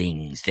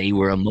things. They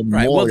were a memorial.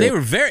 Right. Well, they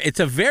were it's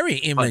a very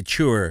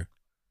immature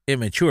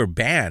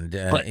band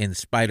in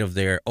spite of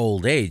their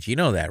old age. You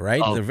know that,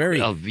 right? They're very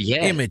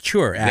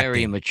immature acting.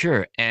 Very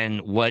immature.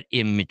 And what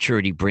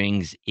immaturity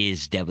brings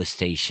is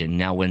devastation.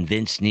 Now, when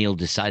Vince Neil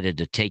decided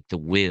to take the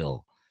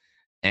wheel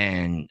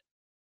and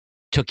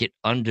took it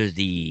under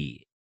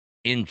the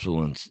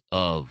influence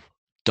of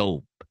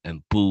dope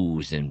and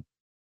booze and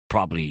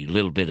probably a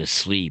little bit of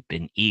sleep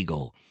and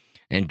ego,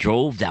 and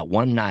drove that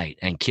one night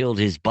and killed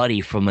his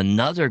buddy from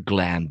another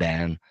glam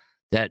band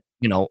that,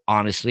 you know,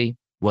 honestly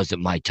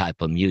wasn't my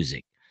type of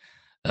music,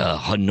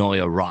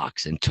 Hanoi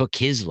Rocks, and took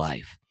his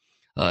life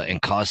and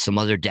caused some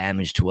other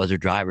damage to other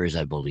drivers,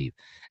 I believe,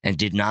 and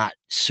did not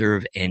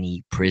serve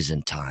any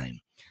prison time,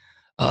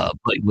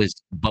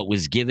 but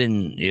was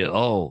given,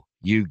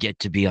 you get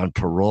to be on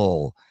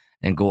parole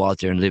and go out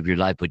there and live your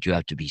life, but you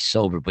have to be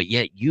sober. But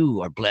yet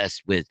you are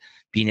blessed with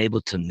being able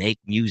to make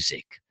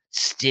music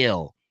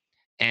still.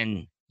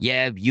 And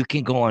yeah, you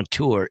can go on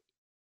tour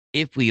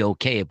if we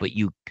okay it, but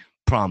you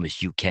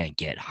promise you can't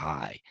get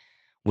high.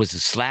 Was a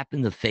slap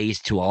in the face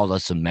to all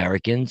us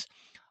Americans,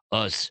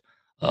 us,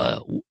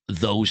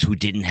 those who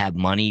didn't have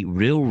money,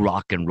 real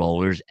rock and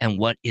rollers, and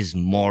what is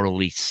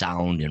morally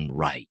sound and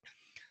right.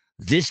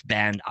 This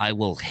band I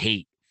will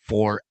hate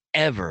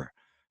forever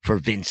for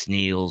Vince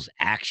Neil's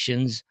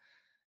actions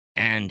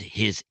and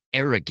his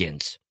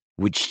arrogance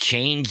which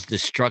changed the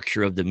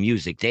structure of the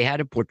music. They had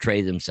to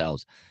portray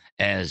themselves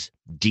as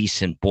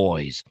decent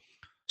boys.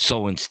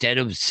 So instead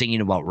of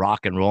singing about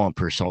rock and roll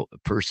and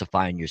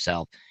persifying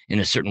yourself in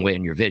a certain way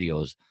in your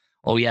videos,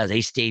 oh yeah,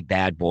 they stay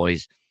bad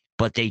boys,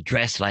 but they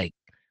dress like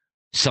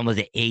some of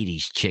the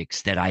 80s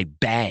chicks that I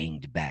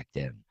banged back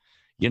then.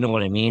 You know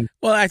what I mean?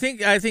 Well, I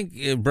think,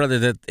 brother,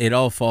 that it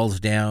all falls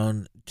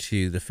down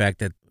to the fact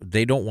that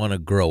they don't want to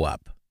grow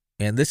up.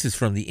 And this is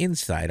from the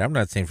inside. I'm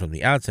not saying from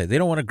the outside. They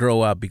don't want to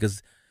grow up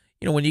because,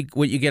 what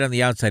you get on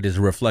the outside is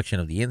a reflection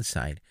of the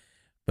inside.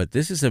 But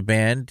this is a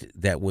band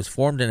that was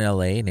formed in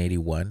L.A. in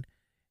 81.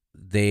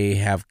 They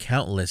have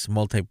countless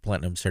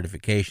multi-platinum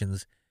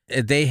certifications.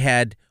 They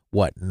had,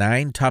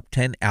 9 top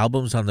 10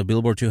 albums on the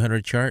Billboard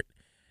 200 chart?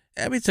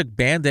 I mean, it's a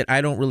band that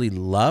I don't really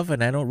love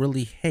and I don't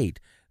really hate.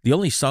 The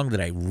only song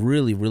that I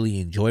really, really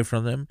enjoy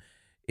from them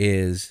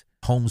is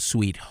Home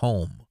Sweet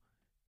Home.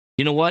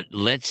 You know what?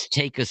 Let's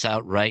take us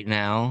out right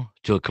now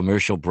to a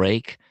commercial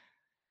break.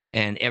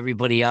 And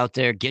everybody out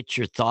there, get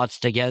your thoughts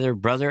together.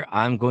 Brother,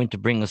 I'm going to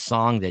bring a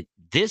song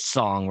this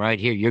song right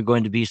here, you're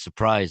going to be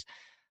surprised,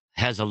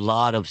 has a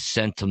lot of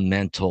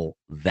sentimental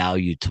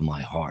value to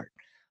my heart,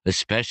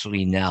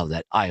 especially now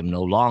that I am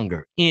no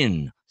longer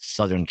in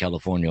Southern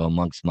California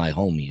amongst my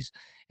homies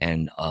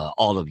and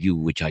all of you,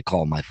 which I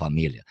call my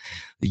familia.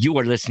 You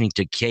are listening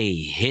to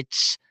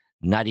K-Hits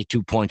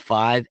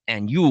 92.5,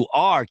 and you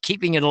are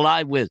keeping it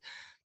alive with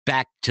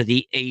Back to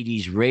the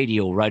 80s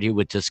Radio right here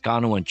with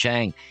Toscano and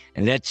Chang.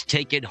 And let's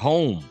take it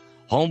home.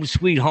 Home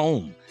sweet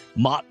home.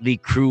 Motley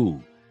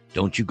Crue.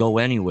 Don't you go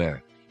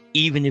anywhere.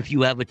 Even if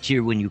you have a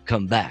tear when you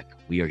come back,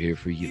 we are here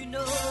for you. You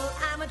know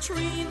I'm a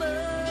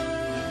dreamer.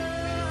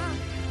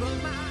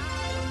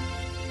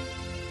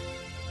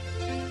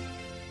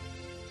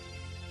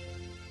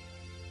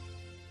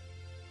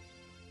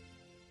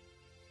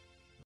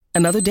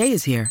 Another day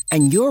is here,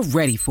 and you're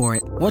ready for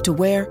it. What to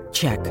wear?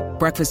 Check.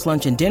 Breakfast,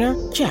 lunch, and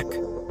dinner? Check.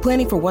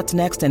 Planning for what's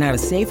next and how to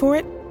save for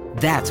it?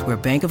 That's where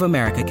Bank of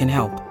America can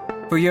help.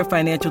 For your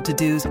financial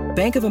to-dos,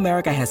 Bank of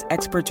America has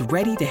experts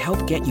ready to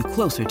help get you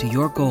closer to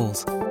your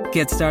goals.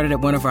 Get started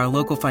at one of our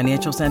local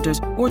financial centers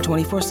or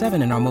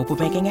 24/7 in our mobile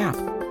banking app.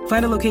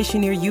 Find a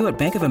location near you at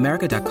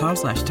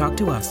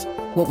bankofamerica.com/talktous.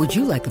 What would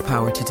you like the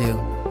power to do?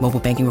 Mobile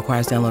banking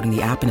requires downloading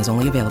the app and is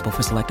only available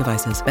for select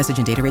devices. Message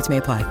and data rates may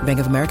apply. Bank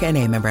of America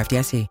N.A., member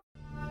FDIC.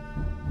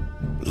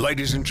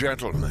 Ladies and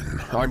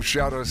gentlemen, I'm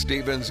Shadoe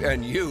Stevens,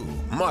 and you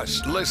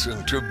must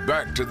listen to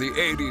Back to the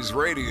 80s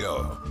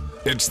Radio.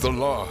 It's the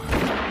law.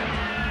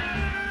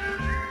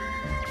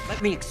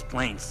 Let me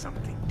explain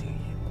something to you.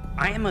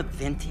 I am a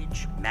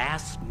vintage,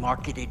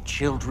 mass-marketed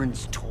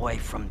children's toy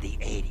from the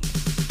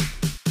 80s.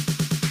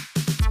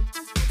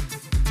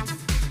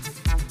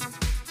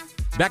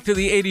 Back to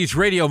the 80s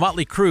Radio,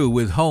 Motley Crue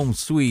with Home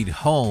Sweet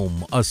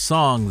Home, a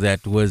song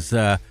that was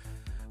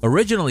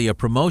originally a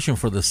promotion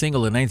for the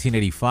single in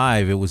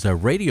 1985. It was a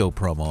radio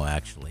promo,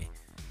 actually,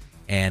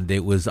 and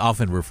it was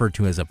often referred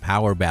to as a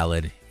power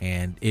ballad,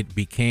 and it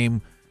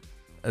became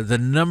the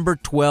number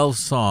 12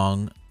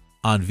 song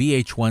on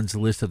VH1's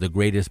list of the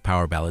greatest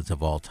power ballads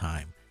of all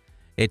time.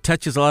 It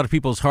touches a lot of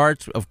people's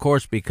hearts, of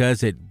course,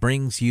 because it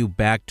brings you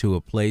back to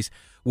a place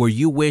where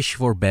you wish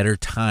for better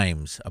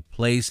times, a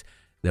place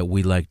that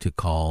we like to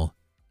call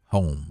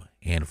home.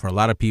 And for a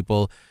lot of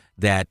people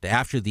that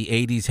after the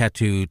 80s had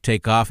to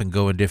take off and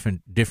go in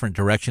different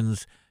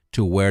directions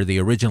to where they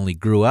originally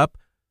grew up,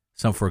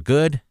 some for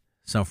good,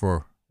 some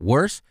for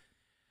worse,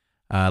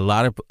 a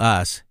lot of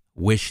us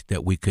wish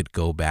that we could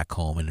go back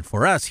home. And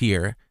for us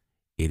here,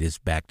 it is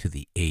back to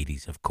the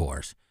 80s, of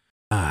course.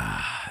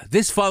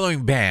 This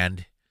following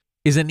band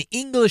is an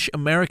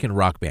English-American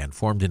rock band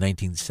formed in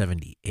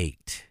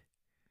 1978.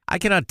 I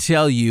cannot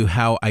tell you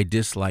how I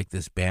dislike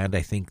this band.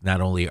 I think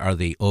not only are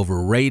they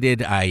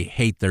overrated, I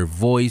hate their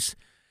voice.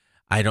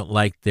 I don't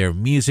like their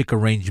music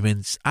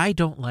arrangements. I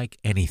don't like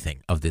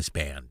anything of this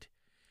band.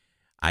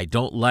 I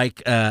don't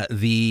like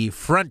the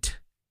front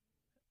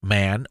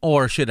man,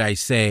 or should I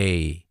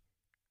say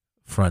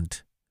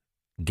front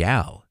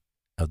gal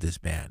of this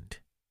band.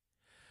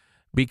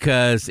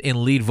 Because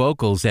in lead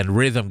vocals and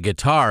rhythm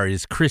guitar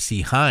is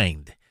Chrissie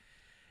Hynde.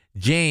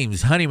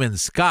 James Honeyman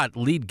Scott,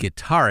 lead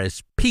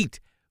guitarist.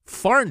 Pete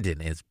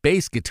Farndon is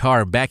bass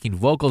guitar and backing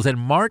vocals, and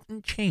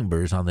Martin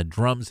Chambers on the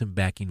drums and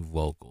backing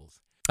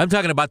vocals. I'm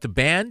talking about the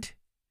band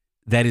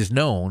that is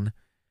known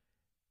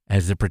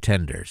as the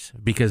Pretenders,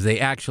 because they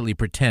actually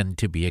pretend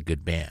to be a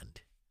good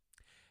band.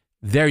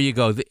 There you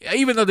go.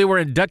 Even though they were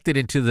inducted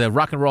into the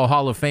Rock and Roll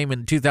Hall of Fame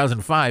in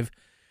 2005,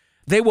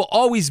 they will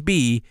always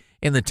be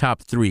in the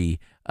top 3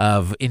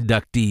 of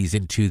inductees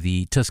into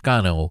the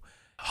Toscano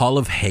Hall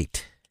of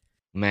Hate.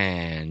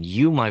 Man,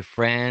 you, my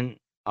friend,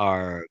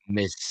 are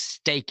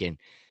mistaken.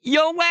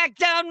 You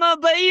whacked out my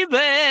baby.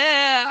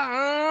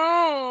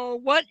 Oh,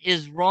 what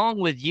is wrong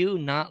with you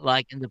not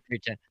liking the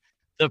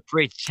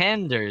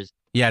Pretenders?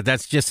 Yeah,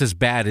 that's just as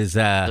bad as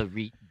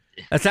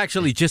that's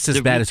actually just as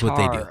bad as what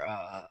they do.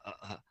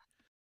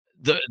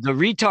 The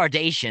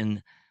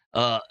retardation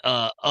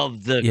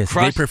of the Yes, they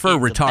crust prefer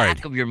in the retard.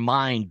 back of your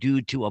mind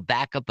due to a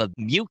backup of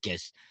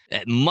mucus.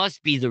 It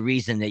must be the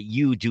reason that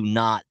you do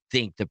not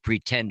think the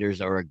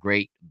Pretenders are a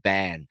great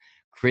band.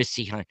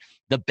 Chrissie Hynde,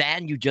 the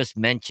band you just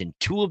mentioned,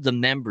 2 of the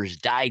members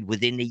died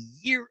within a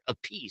year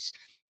apiece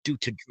due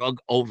to drug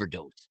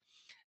overdose.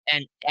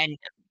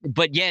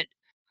 But yet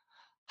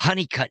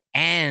Honeycutt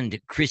and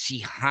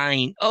Chrissie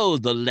Hynde, oh,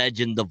 the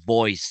legend, the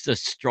voice, the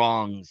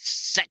strong,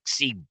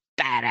 sexy,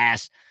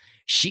 badass.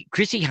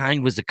 Chrissie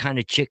Hynde was the kind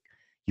of chick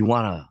you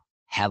want to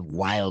have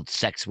wild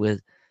sex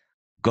with,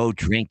 go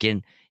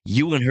drinking.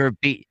 You and her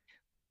be.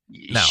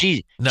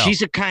 She's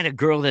the kind of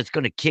girl that's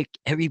going to kick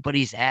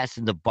everybody's ass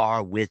in the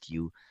bar with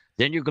you.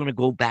 Then you're going to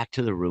go back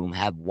to the room,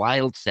 have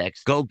wild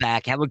sex, go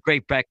back, have a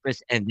great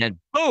breakfast, and then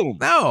boom.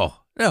 No.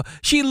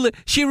 She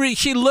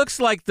looks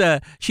like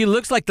the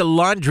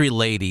laundry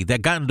lady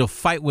that got into a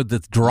fight with the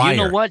dryer.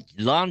 You know what?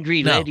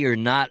 Laundry lady or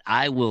not,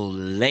 I will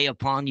lay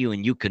upon you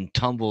and you can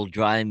tumble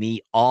dry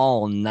me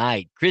all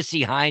night.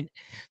 Chrissie Hynde,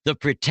 the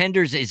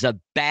Pretenders is a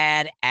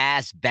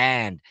badass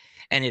band.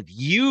 And if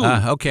you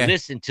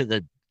listen to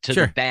the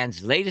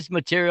band's latest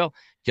material,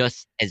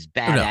 just as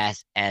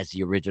badass as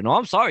the original.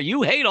 I'm sorry,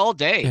 you hate all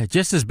day. Yeah,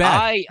 just as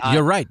bad.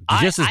 You're right.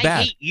 Just as bad.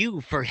 I hate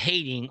you for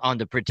hating on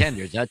the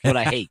Pretenders. That's what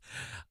I hate.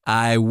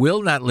 I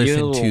will not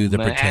listen to the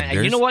Pretenders.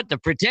 And you know what? The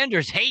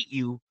Pretenders hate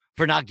you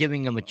for not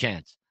giving them a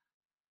chance.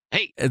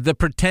 Hey, the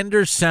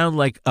Pretenders sound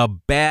like a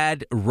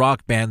bad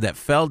rock band that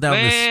fell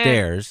down the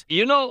stairs.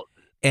 You know,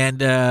 and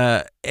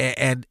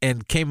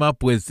came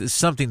up with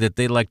something that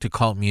they like to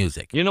call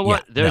music. You know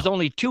what? There's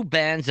only 2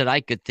 bands that I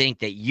could think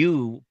that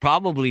you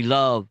probably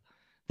love.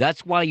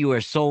 That's why you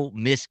are so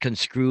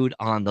misconstrued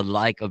on the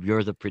like of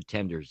You're the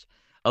Pretenders,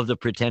 of the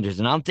Pretenders.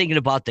 And I'm thinking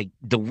about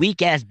the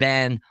weak ass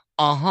band.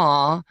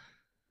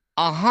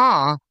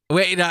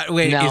 Wait,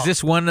 is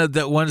this one of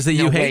the ones that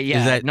you hate? Yeah.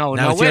 Is that,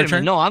 wait a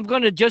minute. No, I'm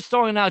going to just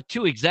throwing out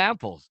 2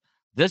 examples.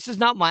 This is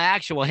not my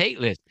actual hate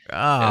list.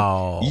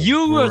 Oh,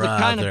 you are the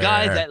kind of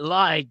guy that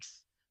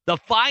likes the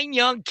Fine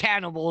Young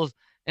Cannibals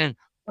and.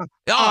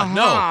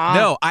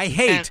 No, I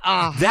hate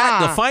that.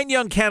 The Fine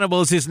Young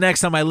Cannibals is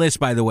next on my list,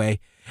 by the way.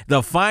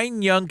 The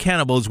Fine Young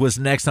Cannibals was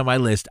next on my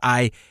list.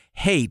 I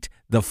hate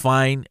the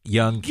Fine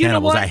Young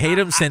Cannibals. I hate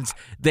them since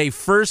they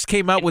first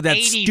came out with that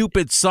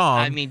stupid song.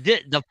 I mean,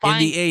 in the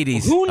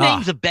 80s. Who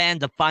names a band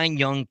the Fine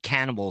Young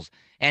Cannibals?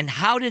 And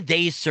how did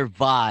they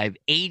survive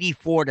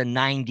 84 to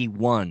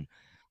 91?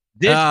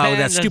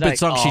 That stupid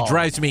song. She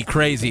drives me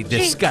crazy.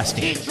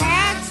 Disgusting. She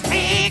drives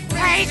me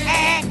crazy.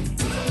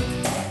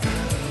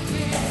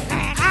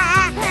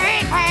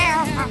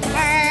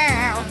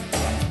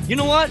 You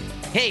know what?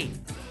 Hey,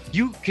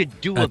 you could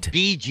do a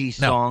Bee Gees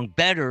song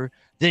better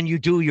than you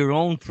do your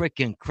own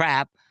freaking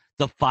crap,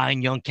 the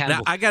Fine Young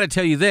Cannibals. Now, I got to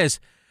tell you this.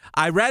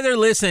 I'd rather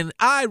listen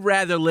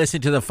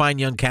to the Fine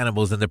Young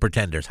Cannibals than the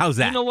Pretenders. How's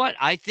that? You know what?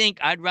 I think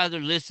I'd rather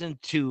listen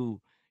to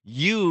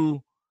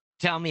you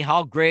tell me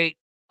how great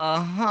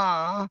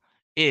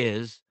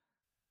is.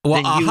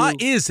 Well,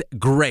 is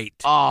great.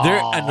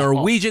 They're a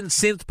Norwegian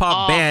synth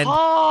pop band.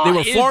 They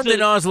were formed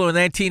in Oslo in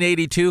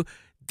 1982.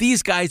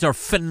 These guys are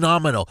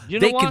phenomenal.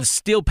 They can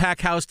still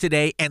pack house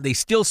today, and they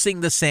still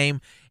sing the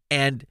same.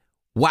 And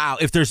wow,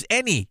 if there's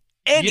any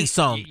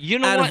song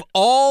out of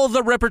all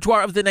the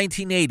repertoire of the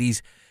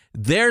 1980s,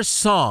 their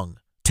song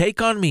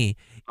 "Take on Me"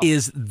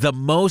 is the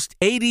most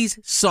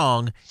 80s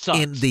song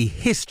in the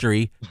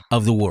history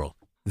of the world.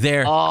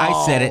 There,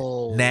 I said it.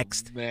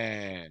 Next,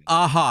 man.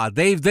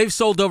 They've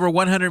sold over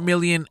 100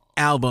 million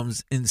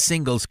albums in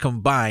singles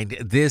combined.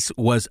 This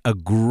was a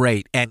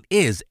great and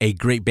is a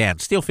great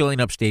band. Still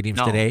filling up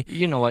stadiums today.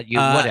 You know what?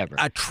 Whatever.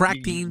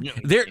 Attracting.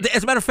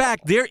 As a matter of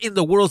fact, they're in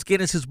the world's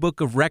Guinness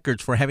Book of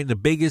Records for having the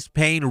biggest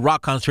paying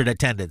rock concert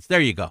attendance. There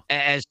you go.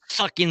 As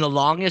sucking the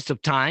longest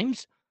of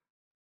times.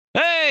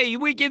 Hey,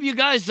 we give you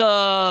guys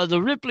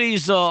the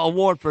Ripley's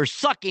Award for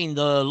sucking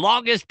the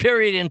longest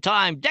period in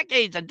time,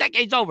 decades and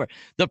decades over.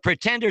 The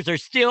Pretenders are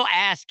still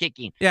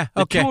ass-kicking. Yeah,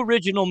 okay. The 2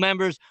 original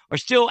members are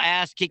still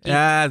ass-kicking.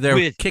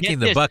 They're kicking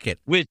the bucket.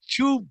 With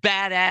 2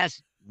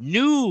 badass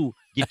new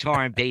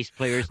guitar and bass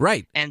players.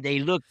 Right. And they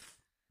look,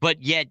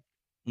 but yet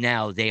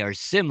now they are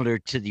similar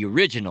to the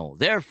original.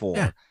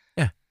 Therefore,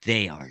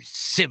 they are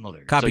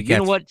similar. Copycats. So you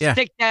know what? Yeah.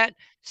 Stick that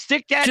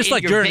just in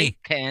like your Journey.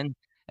 vape pen.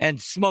 And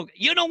smoke.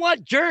 You know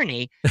what?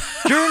 Journey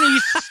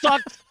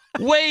sucks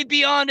way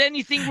beyond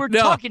anything we're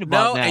talking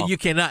about now. And you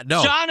cannot.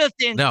 No.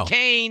 Jonathan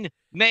Cain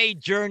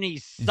made Journey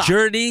suck.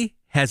 Journey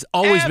has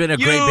always been a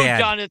great band.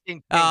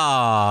 Jonathan Cain.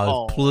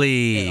 Oh,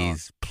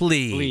 please.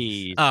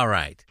 All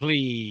right.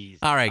 Please.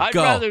 All right, I'd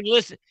go. rather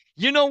listen.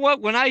 You know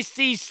what? When I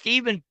see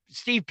Steve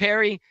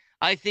Perry,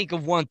 I think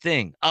of one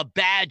thing. A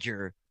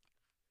badger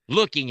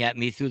looking at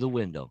me through the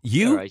window.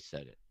 There, I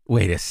said it.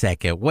 Wait a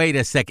second.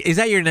 Is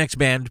that your next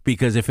band?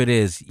 Because if it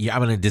is, I'm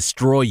going to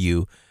destroy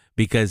you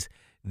because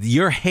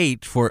your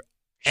hate for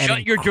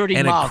Shut your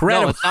dirty mouth.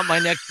 No, it's not my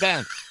next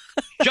band.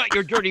 Shut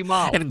your dirty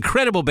mouth. An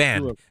incredible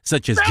band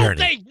such as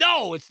Journey.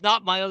 No, it's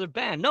not my other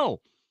band.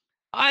 No.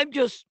 I'm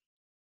just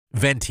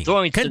venting.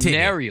 throwing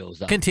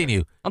scenarios out.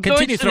 Continue. I'm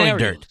Continue throwing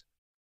scenarios. dirt.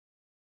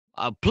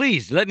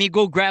 Please let me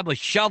go grab a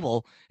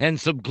shovel and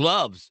some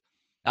gloves.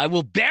 I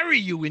will bury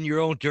you in your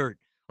own dirt,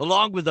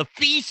 along with the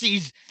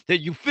feces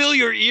that you fill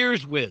your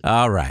ears with.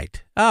 All right.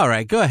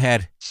 Go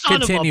ahead.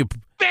 Continue. Of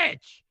a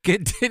bitch.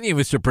 Continue,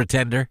 Mr.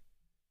 Pretender.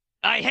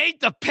 I hate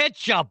the Pet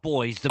Shop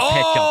Boys. The Pet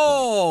Shop Boys.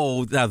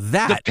 Oh, now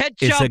that the Pet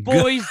is Shop a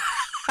Boys.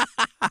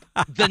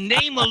 The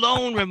name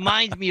alone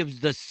reminds me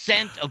of the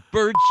scent of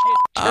bird shit,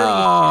 turtle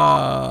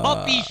shit,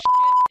 puppy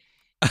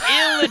shit,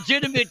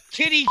 illegitimate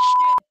kitty shit,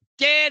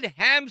 dead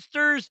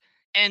hamsters,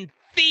 and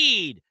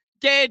feed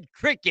dead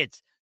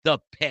crickets. The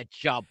Pet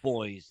Shop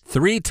Boys.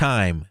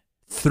 Three-time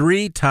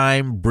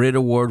Brit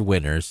Award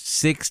winners,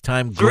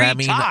 6-time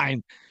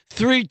Grammy.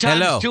 Three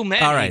times Hello. too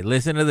many. All right,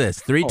 listen to this.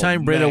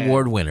 3-time Brit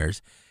Award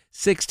winners,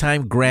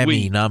 6-time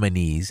Grammy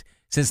nominees.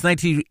 Since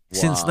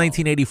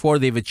 1984,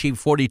 they've achieved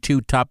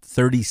 42 top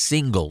 30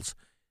 singles.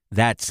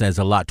 That says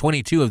a lot.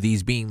 22 of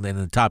these being in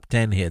the top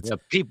 10 hits. Yeah,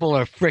 people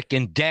are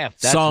freaking deaf.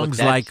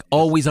 Songs like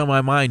Always on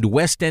My Mind,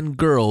 West End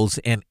Girls,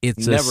 and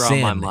It's a Sin. Never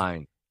on my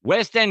mind.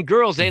 West End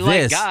Girls, they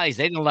like guys.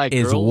 They don't like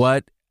girls. This is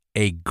what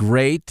a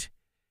great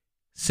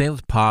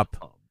synth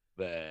pop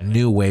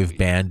new wave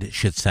band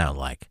should sound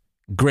like.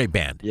 Great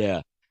band.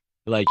 Yeah.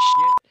 Like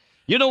shit.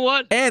 You know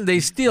what? And they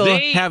still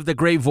have the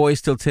great voice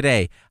till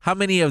today. How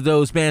many of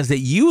those bands that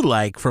you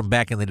like from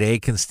back in the day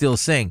can still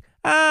sing?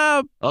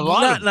 Not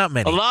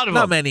many. A lot of them.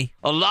 Not many.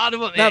 A lot of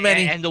them. Not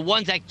many. And the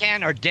ones that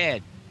can are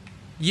dead.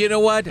 You know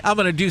what? I'm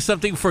going to do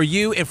something for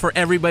you and for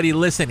everybody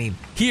listening.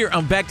 Here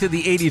on Back to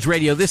the 80s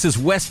Radio, this is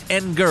West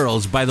End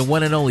Girls by the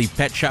one and only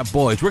Pet Shop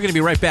Boys. We're going to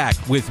be right back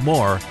with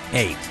more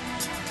 8.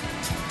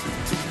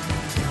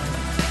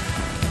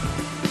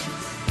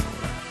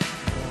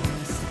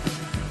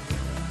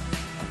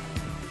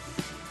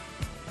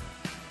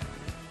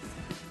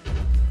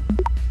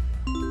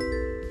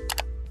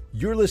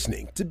 You're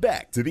listening to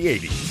Back to the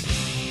 80s.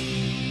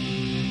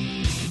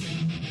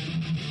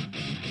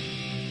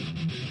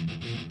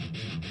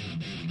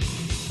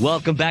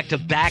 Welcome back to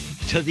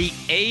the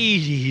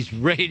 80s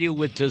Radio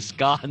with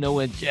Toscano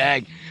and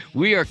Jag.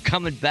 We are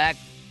coming back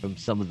from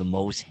some of the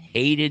most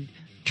hated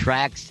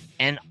tracks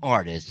and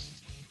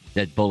artists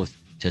that both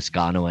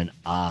Toscano and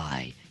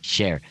I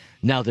share.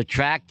 Now, the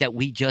track that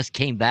we just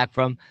came back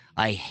from,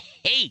 I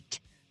hate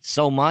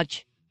so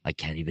much, I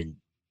can't even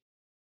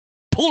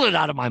pull it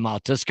out of my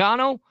mouth.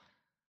 Toscano,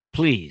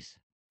 please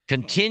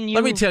continue.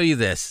 Let me tell you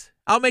this.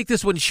 I'll make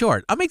this one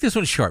short.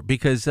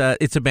 Because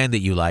it's a band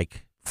that you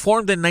like.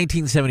 Formed in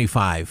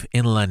 1975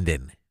 in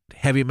London.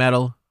 Heavy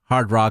metal,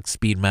 hard rock,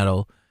 speed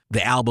metal.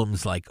 The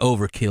albums like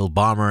Overkill,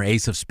 Bomber,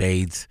 Ace of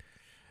Spades.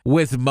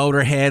 With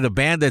Motorhead, a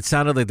band that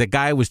sounded like the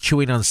guy was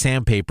chewing on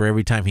sandpaper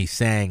every time he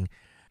sang.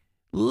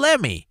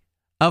 Lemmy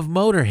of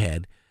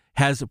Motorhead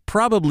has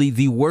probably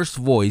the worst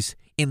voice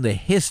in the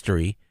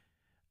history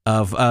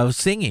of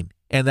singing.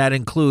 And that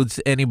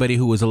includes anybody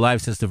who was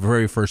alive since the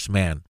very first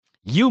man.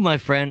 You, my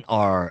friend,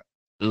 are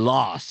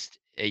lost.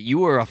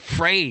 You are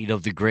afraid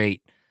of the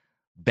great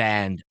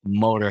band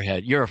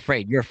Motorhead. You're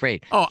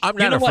afraid. Oh, I'm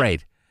not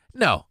afraid.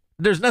 No,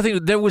 there was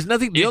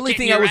nothing. The only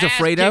thing I was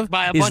afraid of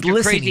is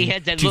listening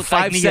to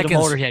 5 seconds.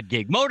 Motorhead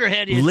gig.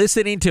 Motorhead is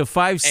listening to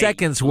 5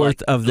 seconds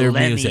worth of their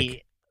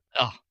music.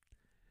 Oh.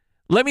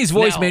 Lemmy's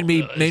voice made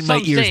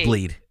my ears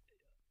bleed.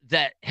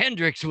 That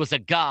Hendrix was a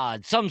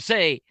god. Some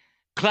say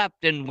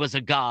Clapton was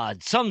a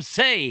god. Some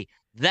say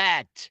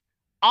that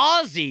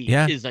Ozzy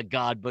is a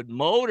god, but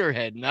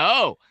Motorhead,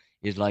 no,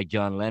 is like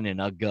John Lennon,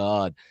 a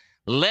god.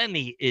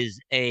 Lemmy is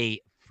a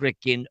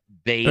freaking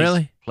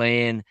bass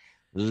playing,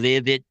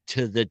 live it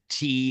to the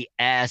T,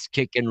 ass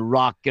kicking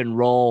rock and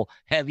roll,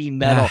 heavy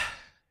metal.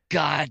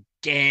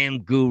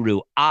 Goddamn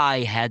guru.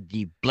 I had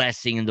the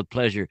blessing and the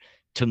pleasure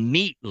to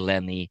meet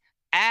Lemmy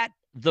at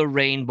the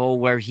Rainbow,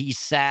 where he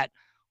sat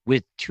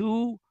with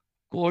 2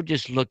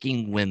 gorgeous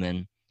looking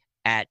women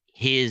at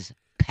his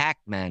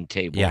Pac-Man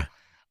table. Yeah.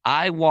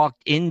 I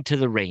walked into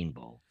the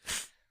Rainbow,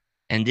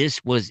 and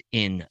this was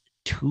in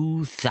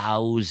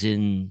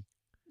 2000,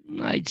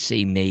 I'd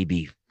say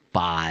maybe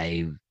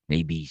 5,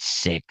 maybe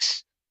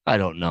 6. I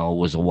don't know. It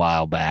was a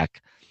while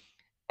back.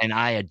 And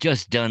I had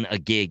just done a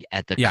gig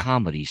at the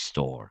Comedy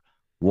Store.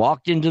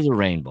 Walked into the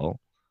Rainbow,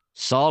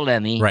 saw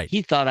Lemmy. Right.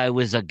 He thought I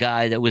was a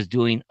guy that was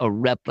doing a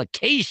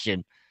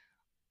replication,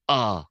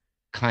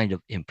 kind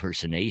of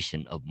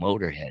impersonation of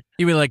Motorhead.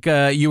 You mean like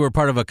you were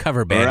part of a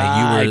cover band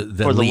and you were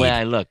the for the lead. way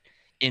I looked.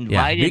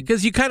 Invited.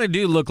 Because you kind of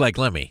do look like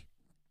Lemmy.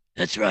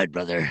 That's right,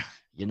 brother.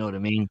 You know what I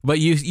mean? But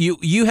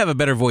you have a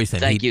better voice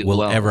than he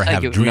will ever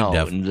have dreamed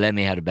of.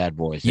 Lemmy had a bad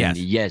voice. Yes.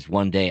 And yes,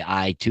 one day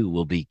I too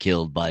will be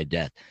killed by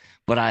death.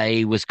 But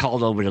I was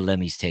called over to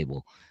Lemmy's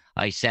table.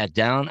 I sat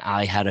down.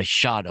 I had a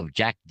shot of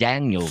Jack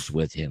Daniels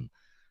with him.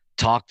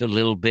 Talked a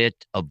little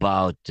bit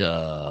about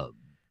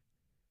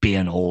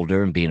being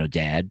older and being a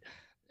dad.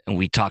 And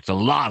we talked a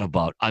lot of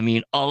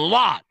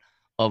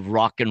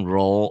rock and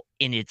roll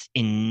in its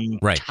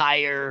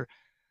entire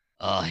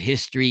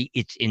history,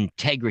 its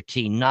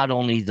integrity, not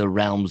only the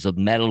realms of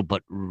metal,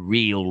 but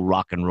real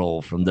rock and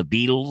roll, from the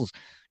Beatles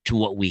to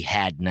what we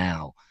had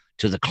now,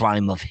 to the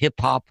climb of hip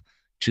hop,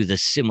 to the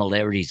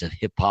similarities of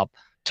hip hop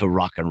to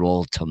rock and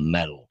roll to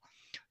metal.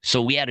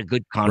 So we had a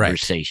good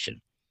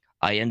conversation.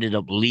 Right. I ended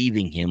up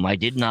leaving him. I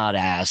did not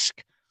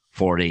ask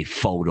for a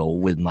photo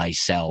with my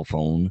cell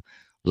phone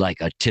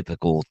like a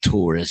typical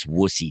tourist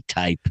wussy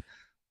type.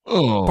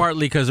 Oh,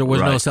 partly because there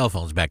was no cell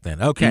phones back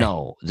then. Okay.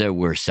 No, there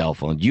were cell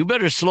phones. You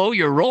better slow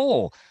your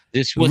roll.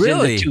 This was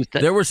really? In the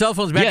there were cell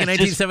phones back in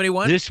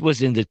 1971? This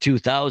was in the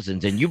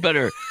 2000s. And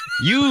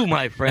you,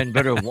 my friend,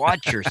 better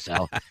watch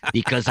yourself,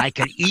 because I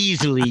could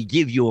easily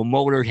give you a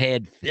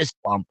Motorhead fist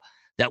bump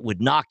that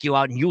would knock you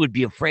out, and you would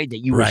be afraid that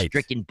you were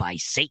stricken by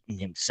Satan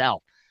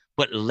himself.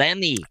 But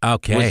Lemmy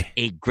was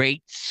a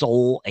great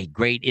soul, a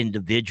great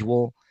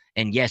individual,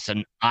 and yes,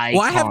 an icon.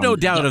 Well, I have no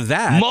doubt of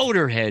that.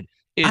 Motorhead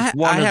is one of the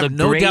greatest. I have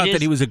no doubt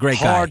that he was a great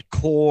guy.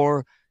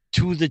 Hardcore,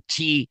 to the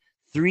T,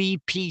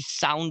 three-piece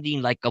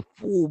sounding like a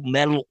full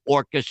metal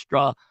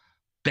orchestra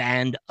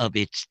band of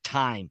its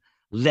time.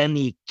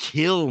 Lemmy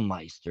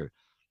Kilmister,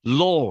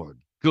 Lord,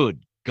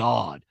 good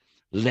God,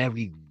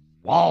 Larry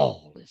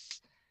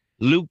Wallace,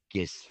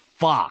 Lucas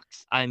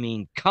Fox. I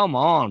mean, come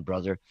on,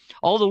 brother.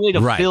 All the way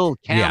to Phil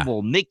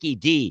Campbell, Mickey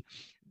D.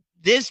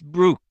 This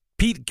group,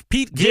 Pete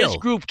Gill. This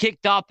group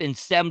kicked off in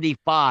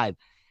 75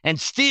 and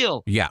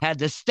still had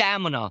the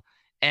stamina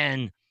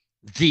and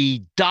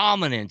the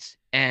dominance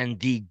and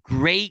the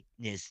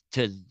greatness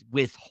to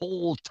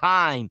withhold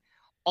time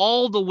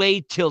all the way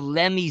till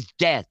Lemmy's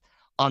death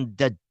on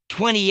the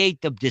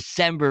 28th of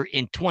December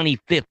in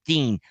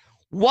 2015.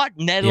 What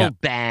metal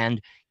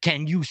band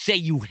can you say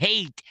you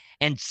hate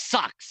and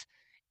sucks?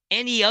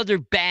 Any other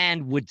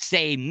band would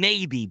say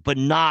maybe, but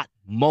not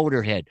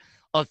Motorhead.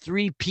 A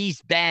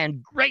three-piece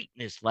band,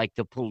 greatness like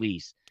the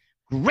Police,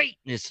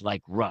 greatness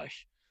like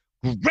Rush,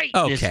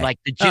 greatness like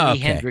the Jimi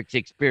Hendrix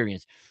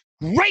Experience,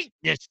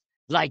 greatness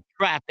like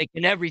Traffic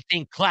and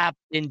everything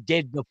Clapton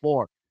did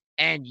before.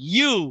 And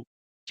you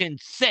can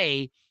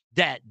say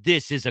that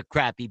this is a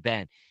crappy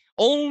band.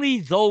 Only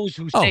those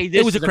who say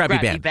this is a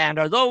crappy band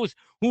are those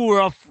who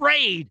are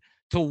afraid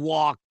to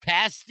walk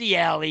past the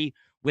alley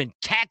when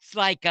cats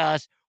like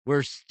us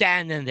were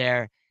standing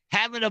there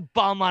having a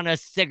bum on a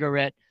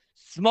cigarette,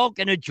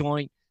 smoking a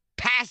joint,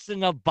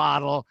 passing a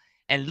bottle,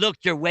 and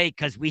looked your way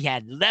because we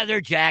had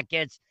leather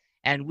jackets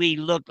and we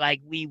looked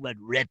like we would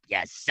rip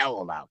your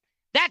soul out.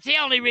 That's the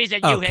only reason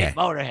you hate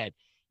Motorhead.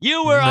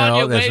 You were on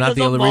your way to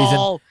the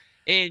mall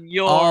in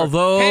your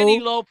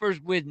penny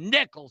loafers with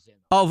nickels in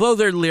them. Although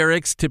their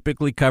lyrics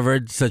typically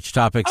covered such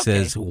topics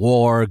as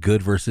war,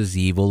 good versus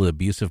evil,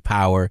 abuse of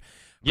power,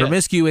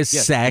 promiscuous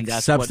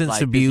sex, substance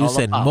abuse,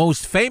 and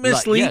most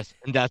famously,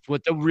 and that's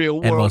what the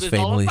real world is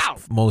all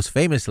about. Most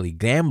famously,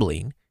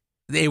 gambling.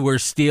 They were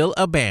still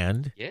a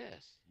band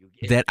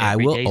that I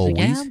will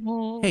always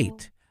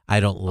hate. I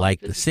don't like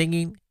the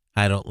singing.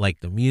 I don't like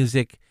the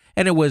music.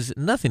 And it was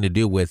nothing to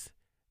do with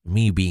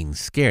me being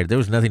scared. There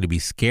was nothing to be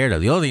scared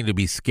of. The only thing to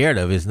be scared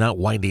of is not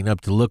winding up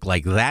to look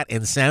like that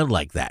and sound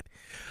like that.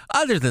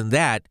 Other than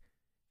that,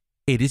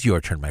 it is your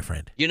turn, my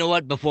friend. You know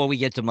what? Before we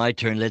get to my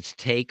turn, let's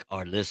take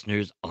our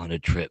listeners on a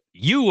trip.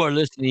 You are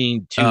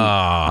listening to... Oh,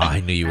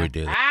 I knew you were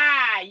doing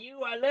it.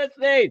 You are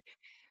listening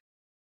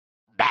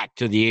back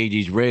to the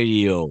 80s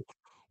radio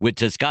with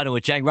Toscano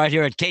and Chang right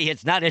here at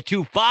K-Hits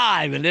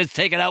 925. And let's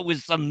take it out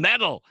with some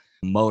metal.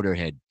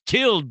 Motorhead,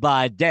 Killed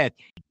by Death.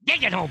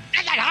 Dig it home.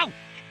 Dig it home.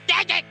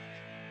 Dig it.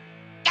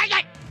 Dig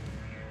it.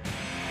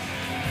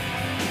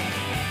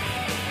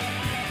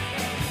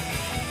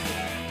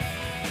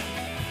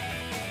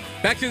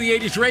 Back to the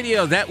 80s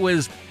radio. That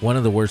was one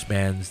of the worst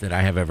bands that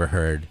I have ever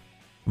heard,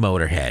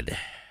 Motorhead.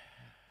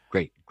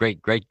 Great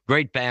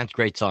bands,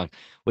 great songs.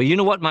 Well, you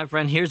know what, my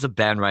friend? Here's a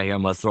band right here.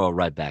 I'm going to throw it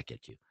right back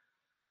at you.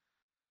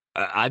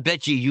 I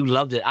bet you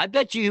loved it. I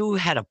bet you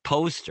had a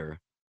poster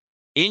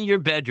in your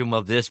bedroom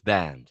of this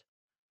band.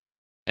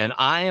 And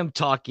I am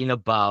talking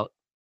about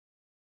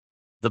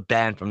the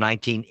band from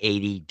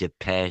 1980,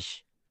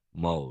 Depeche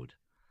Mode.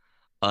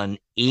 An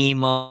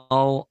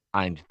emo,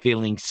 I'm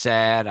feeling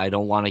sad, I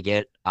don't want to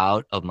get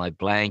out of my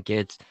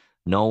blankets,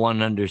 no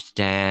one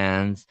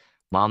understands,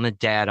 mom and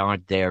dad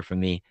aren't there for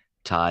me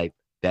type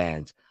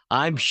bands.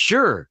 I'm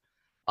sure,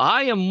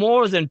 I am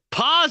more than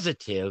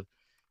positive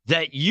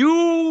that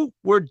you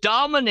were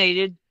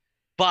dominated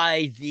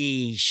by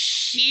the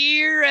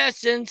sheer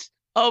essence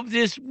of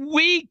this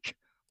weak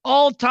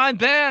all-time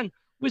band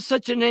with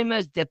such a name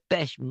as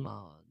Depeche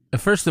Mode.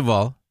 First of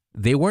all,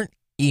 they weren't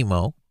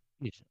emo.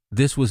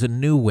 This was a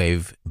new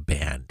wave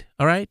band.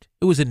 All right?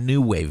 It was a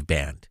new wave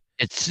band.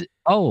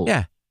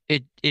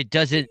 It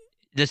doesn't,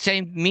 the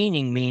same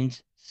meaning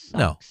means sucks.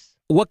 No.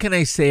 What can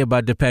I say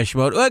about Depeche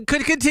Mode?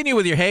 Continue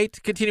with your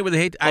hate. Continue with the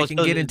hate. I can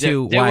get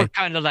into they why. They were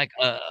kind of like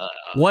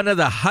one of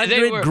the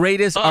 100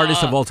 greatest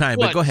artists of all time.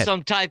 But go ahead.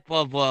 Some type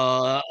of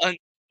an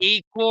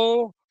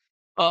equal,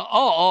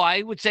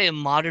 I would say a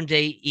modern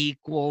day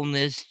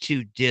equalness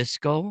to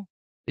disco.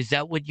 Is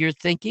that what you're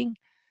thinking?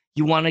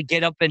 You want to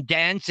get up and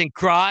dance and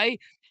cry?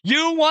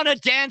 You want to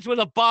dance with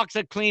a box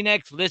of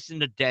Kleenex? Listen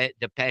to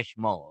Depeche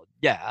Mode.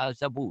 Yeah,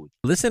 ça bouge.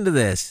 Listen to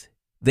this.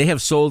 They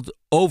have sold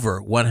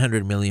over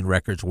 100 million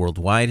records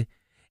worldwide,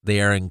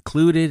 They are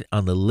included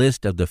on the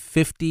list of the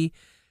 50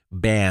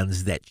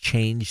 bands that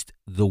changed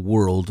the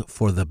world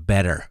for the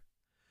better.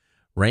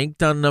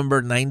 Ranked on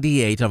number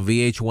 98 on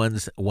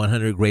VH1's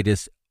 100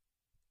 Greatest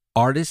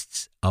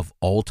Artists of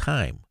All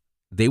Time.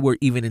 They were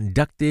even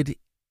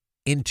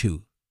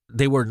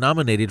they were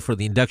nominated for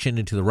the induction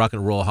into the Rock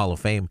and Roll Hall of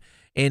Fame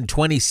in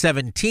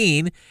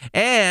 2017.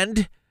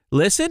 And,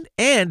 listen,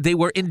 they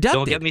were inducted.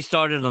 Don't get me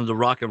started on the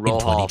Rock and Roll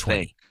Hall of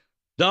Fame.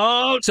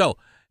 Don't! So,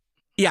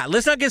 yeah,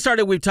 let's not get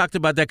started. We've talked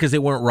about that because they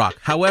weren't rock.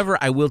 However,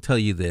 I will tell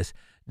you this.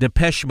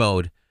 Depeche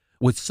Mode,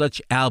 with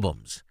such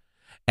albums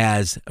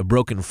as A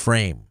Broken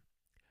Frame,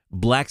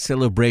 Black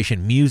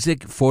Celebration,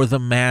 Music for the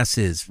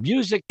Masses.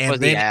 Music for and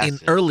the then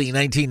asses. In early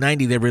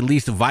 1990, they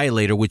released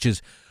Violator, which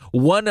is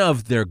one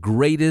of their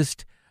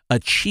greatest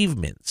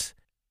achievements.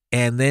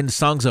 And then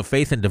Songs of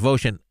Faith and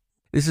Devotion.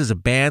 This is a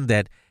band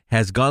that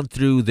has gone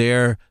through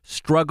their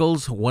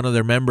struggles. One of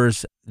their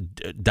members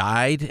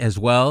died as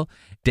well.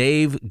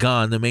 Dave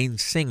Gahan, the main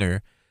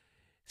singer,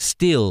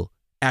 still,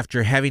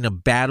 after having a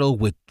battle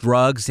with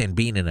drugs and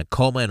being in a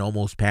coma and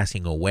almost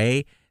passing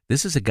away,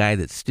 this is a guy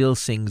that still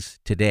sings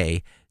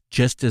today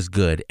just as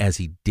good as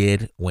he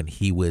did when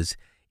he was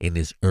in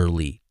his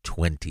early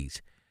 20s.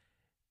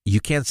 You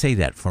can't say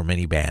that for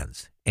many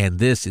bands. And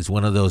this is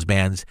one of those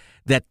bands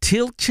that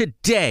till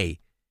today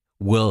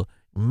will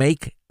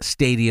make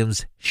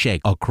stadiums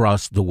shake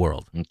across the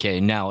world. Okay,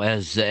 now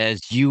as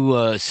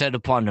you set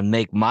upon to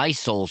make my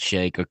soul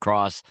shake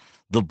across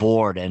the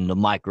board and the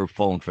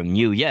microphone from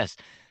you, yes,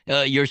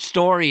 your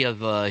story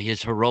of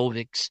his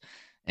heroics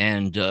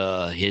and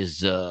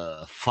his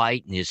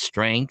fight and his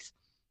strength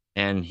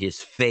and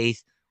his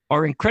faith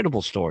are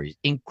incredible stories,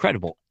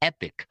 incredible,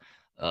 epic.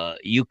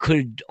 You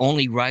could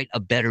only write a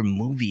better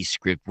movie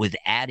script with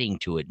adding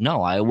to it.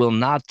 No, I will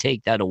not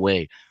take that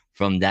away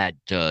from that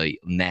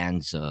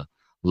man's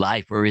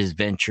life or his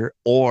venture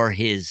or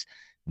his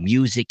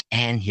music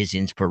and his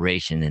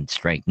inspiration and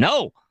strength.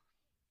 No,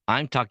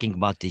 I'm talking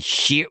about the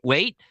sheer...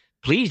 Wait,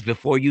 please,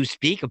 before you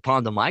speak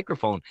upon the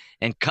microphone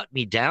and cut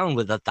me down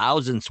with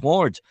 1,000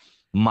 swords,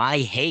 my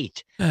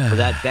hate for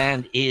that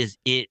band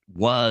it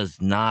was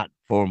not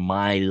for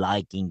my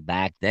liking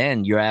back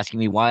then. You're asking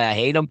me why I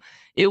hate them?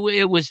 It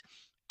was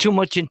too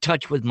much in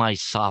touch with my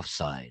soft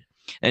side.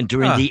 And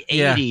during the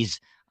 80s,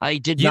 I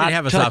did you not didn't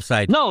have a soft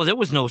side. No, there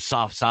was no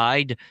soft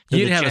side. You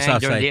didn't have a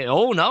soft side.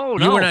 No.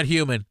 You were not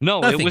human. No,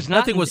 nothing, it was not.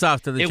 Nothing was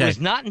soft to the It Chang. was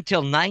not until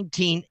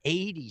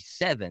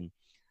 1987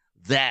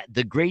 that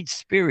the Great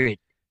Spirit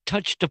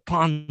touched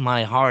upon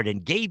my heart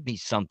and gave me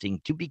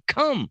something to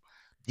become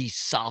the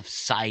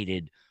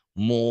soft-sided,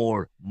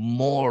 more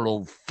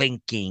moral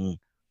thinking.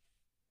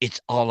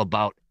 It's all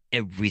about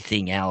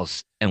everything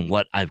else and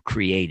what I've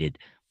created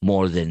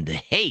more than the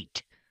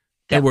hate.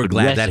 And we're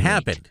glad that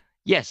happened.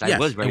 Yes, I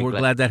was very and we're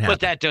glad that happened.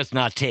 But that does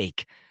not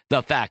take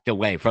the fact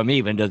away from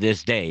even to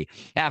this day,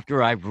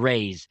 after I've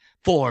raised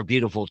 4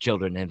 beautiful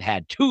children and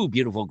had 2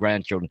 beautiful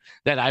grandchildren,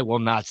 that I will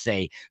not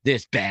say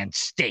this band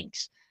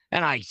stinks.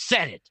 And I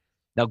said it.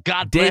 Now,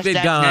 God bless David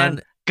that Gahan.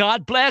 man.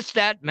 God bless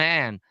that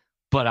man.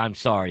 But I'm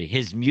sorry,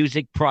 his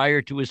music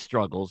prior to his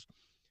struggles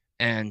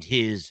and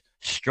his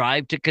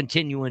strive to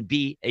continue and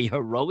be a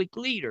heroic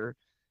leader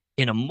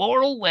in a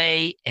moral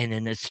way and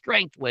in a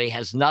strength way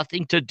has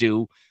nothing to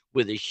do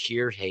with the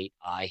sheer hate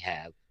I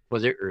have for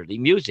their early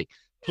music.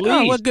 Please.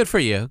 Oh, well, good for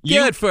you.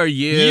 Good for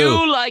you.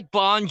 You like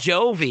Bon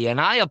Jovi, and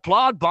I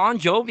applaud Bon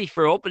Jovi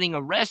for opening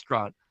a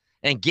restaurant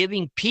and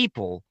giving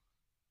people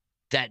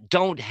that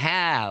don't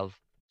have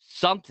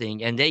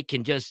something and they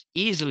can just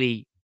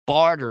easily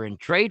barter and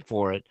trade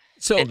for it.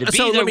 So, and to be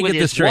let there me with get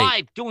this his straight.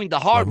 wife doing the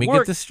hard Let me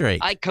work. get this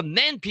straight. I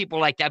commend people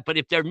like that, but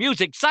if their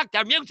music sucked,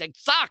 their music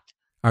sucked.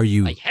 Are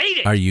you? I hate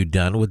it. Are you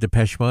done with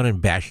Depeche Mode and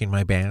bashing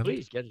my band?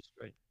 Please get it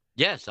straight.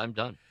 Yes, I'm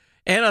done.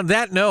 And on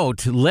that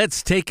note,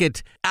 let's take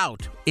it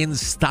out in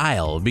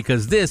style,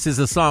 because this is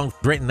a song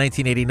written in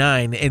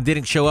 1989 and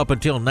didn't show up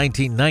until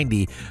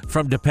 1990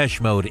 from Depeche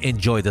Mode.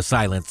 Enjoy the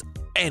silence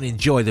and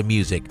enjoy the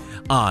music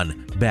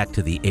on Back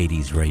to the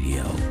 80s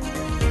Radio.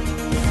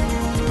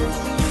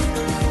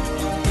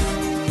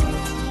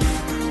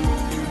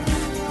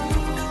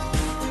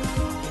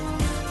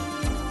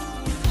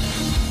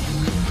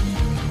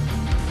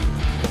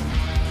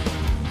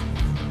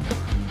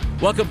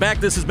 Welcome back.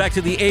 This is Back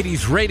to the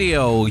 80s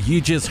Radio. You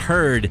just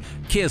heard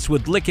Kiss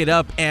with Lick It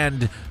Up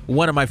and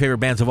one of my favorite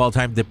bands of all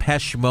time,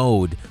 Depeche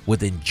Mode,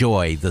 with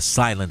Enjoy the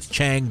Silence.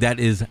 Chang, that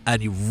is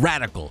a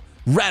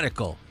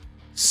radical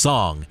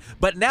song.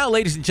 But now,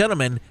 ladies and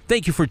gentlemen,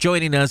 thank you for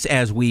joining us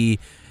as we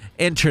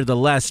enter the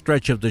last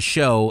stretch of the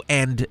show.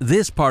 And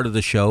this part of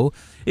the show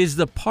is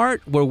the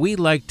part where we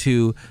like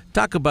to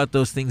talk about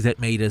those things that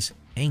made us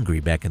angry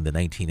back in the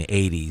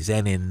 1980s,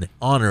 and in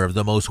honor of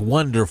the most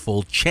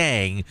wonderful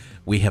Chang,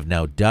 we have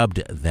now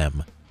dubbed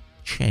them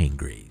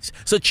Changries.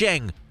 So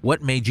Chang,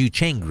 what made you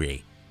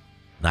changry,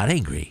 not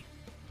angry,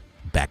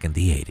 back in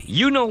the 80s?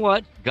 You know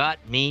what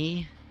got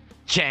me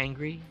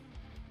changry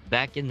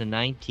back in the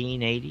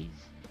 1980s?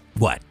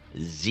 What?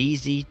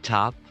 ZZ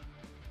Top.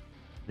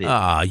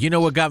 You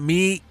know what got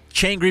me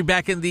changry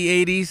back in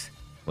the 80s?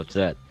 What's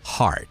that?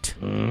 heart.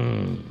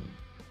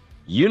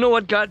 You know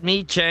what got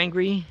me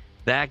changry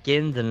back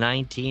in the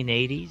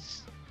 1980s?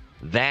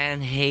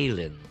 Van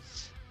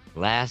Halen's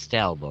last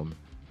album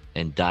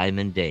and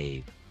Diamond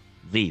Dave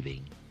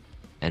leaving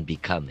and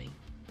becoming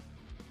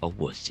a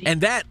wussy.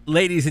 And that,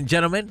 ladies and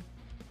gentlemen,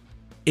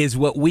 is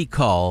what we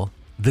call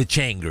the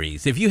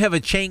Changries. If you have a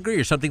Changry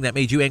or something that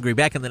made you angry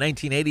back in the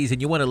 1980s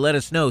and you want to let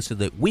us know so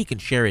that we can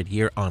share it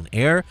here on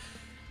air,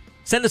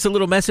 send us a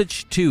little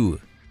message to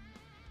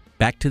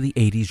Back to the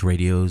 80s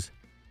Radio's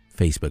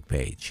Facebook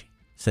page.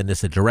 Send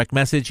us a direct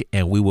message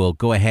and we will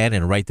go ahead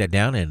and write that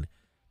down and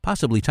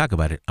possibly talk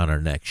about it on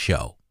our next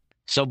show.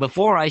 So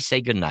before I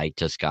say goodnight,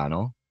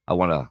 Toscano, I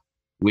want to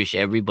wish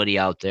everybody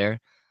out there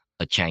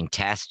a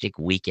Changtastic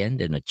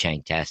weekend and a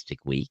Changtastic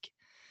week.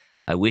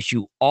 I wish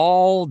you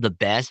all the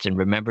best. And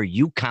remember,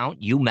 you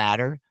count, you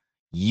matter.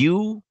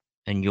 You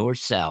and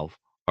yourself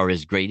are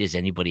as great as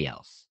anybody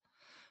else.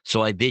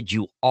 So I bid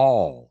you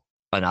all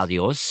an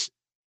adios,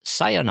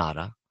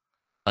 sayonara,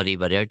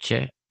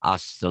 arrivederci,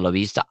 hasta la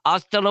vista,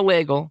 hasta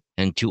luego.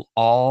 And to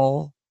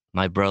all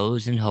my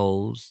bros and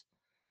hoes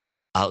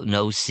out in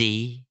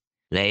OC,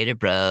 later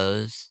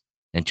bros.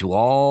 And to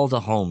all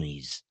the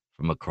homies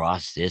from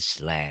across this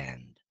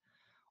land,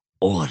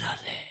 orale.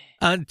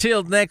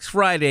 Until next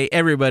Friday,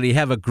 everybody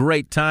have a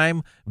great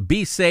time.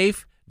 Be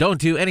safe. Don't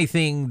do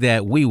anything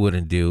that we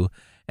wouldn't do.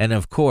 And,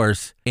 of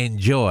course,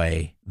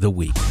 enjoy the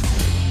week.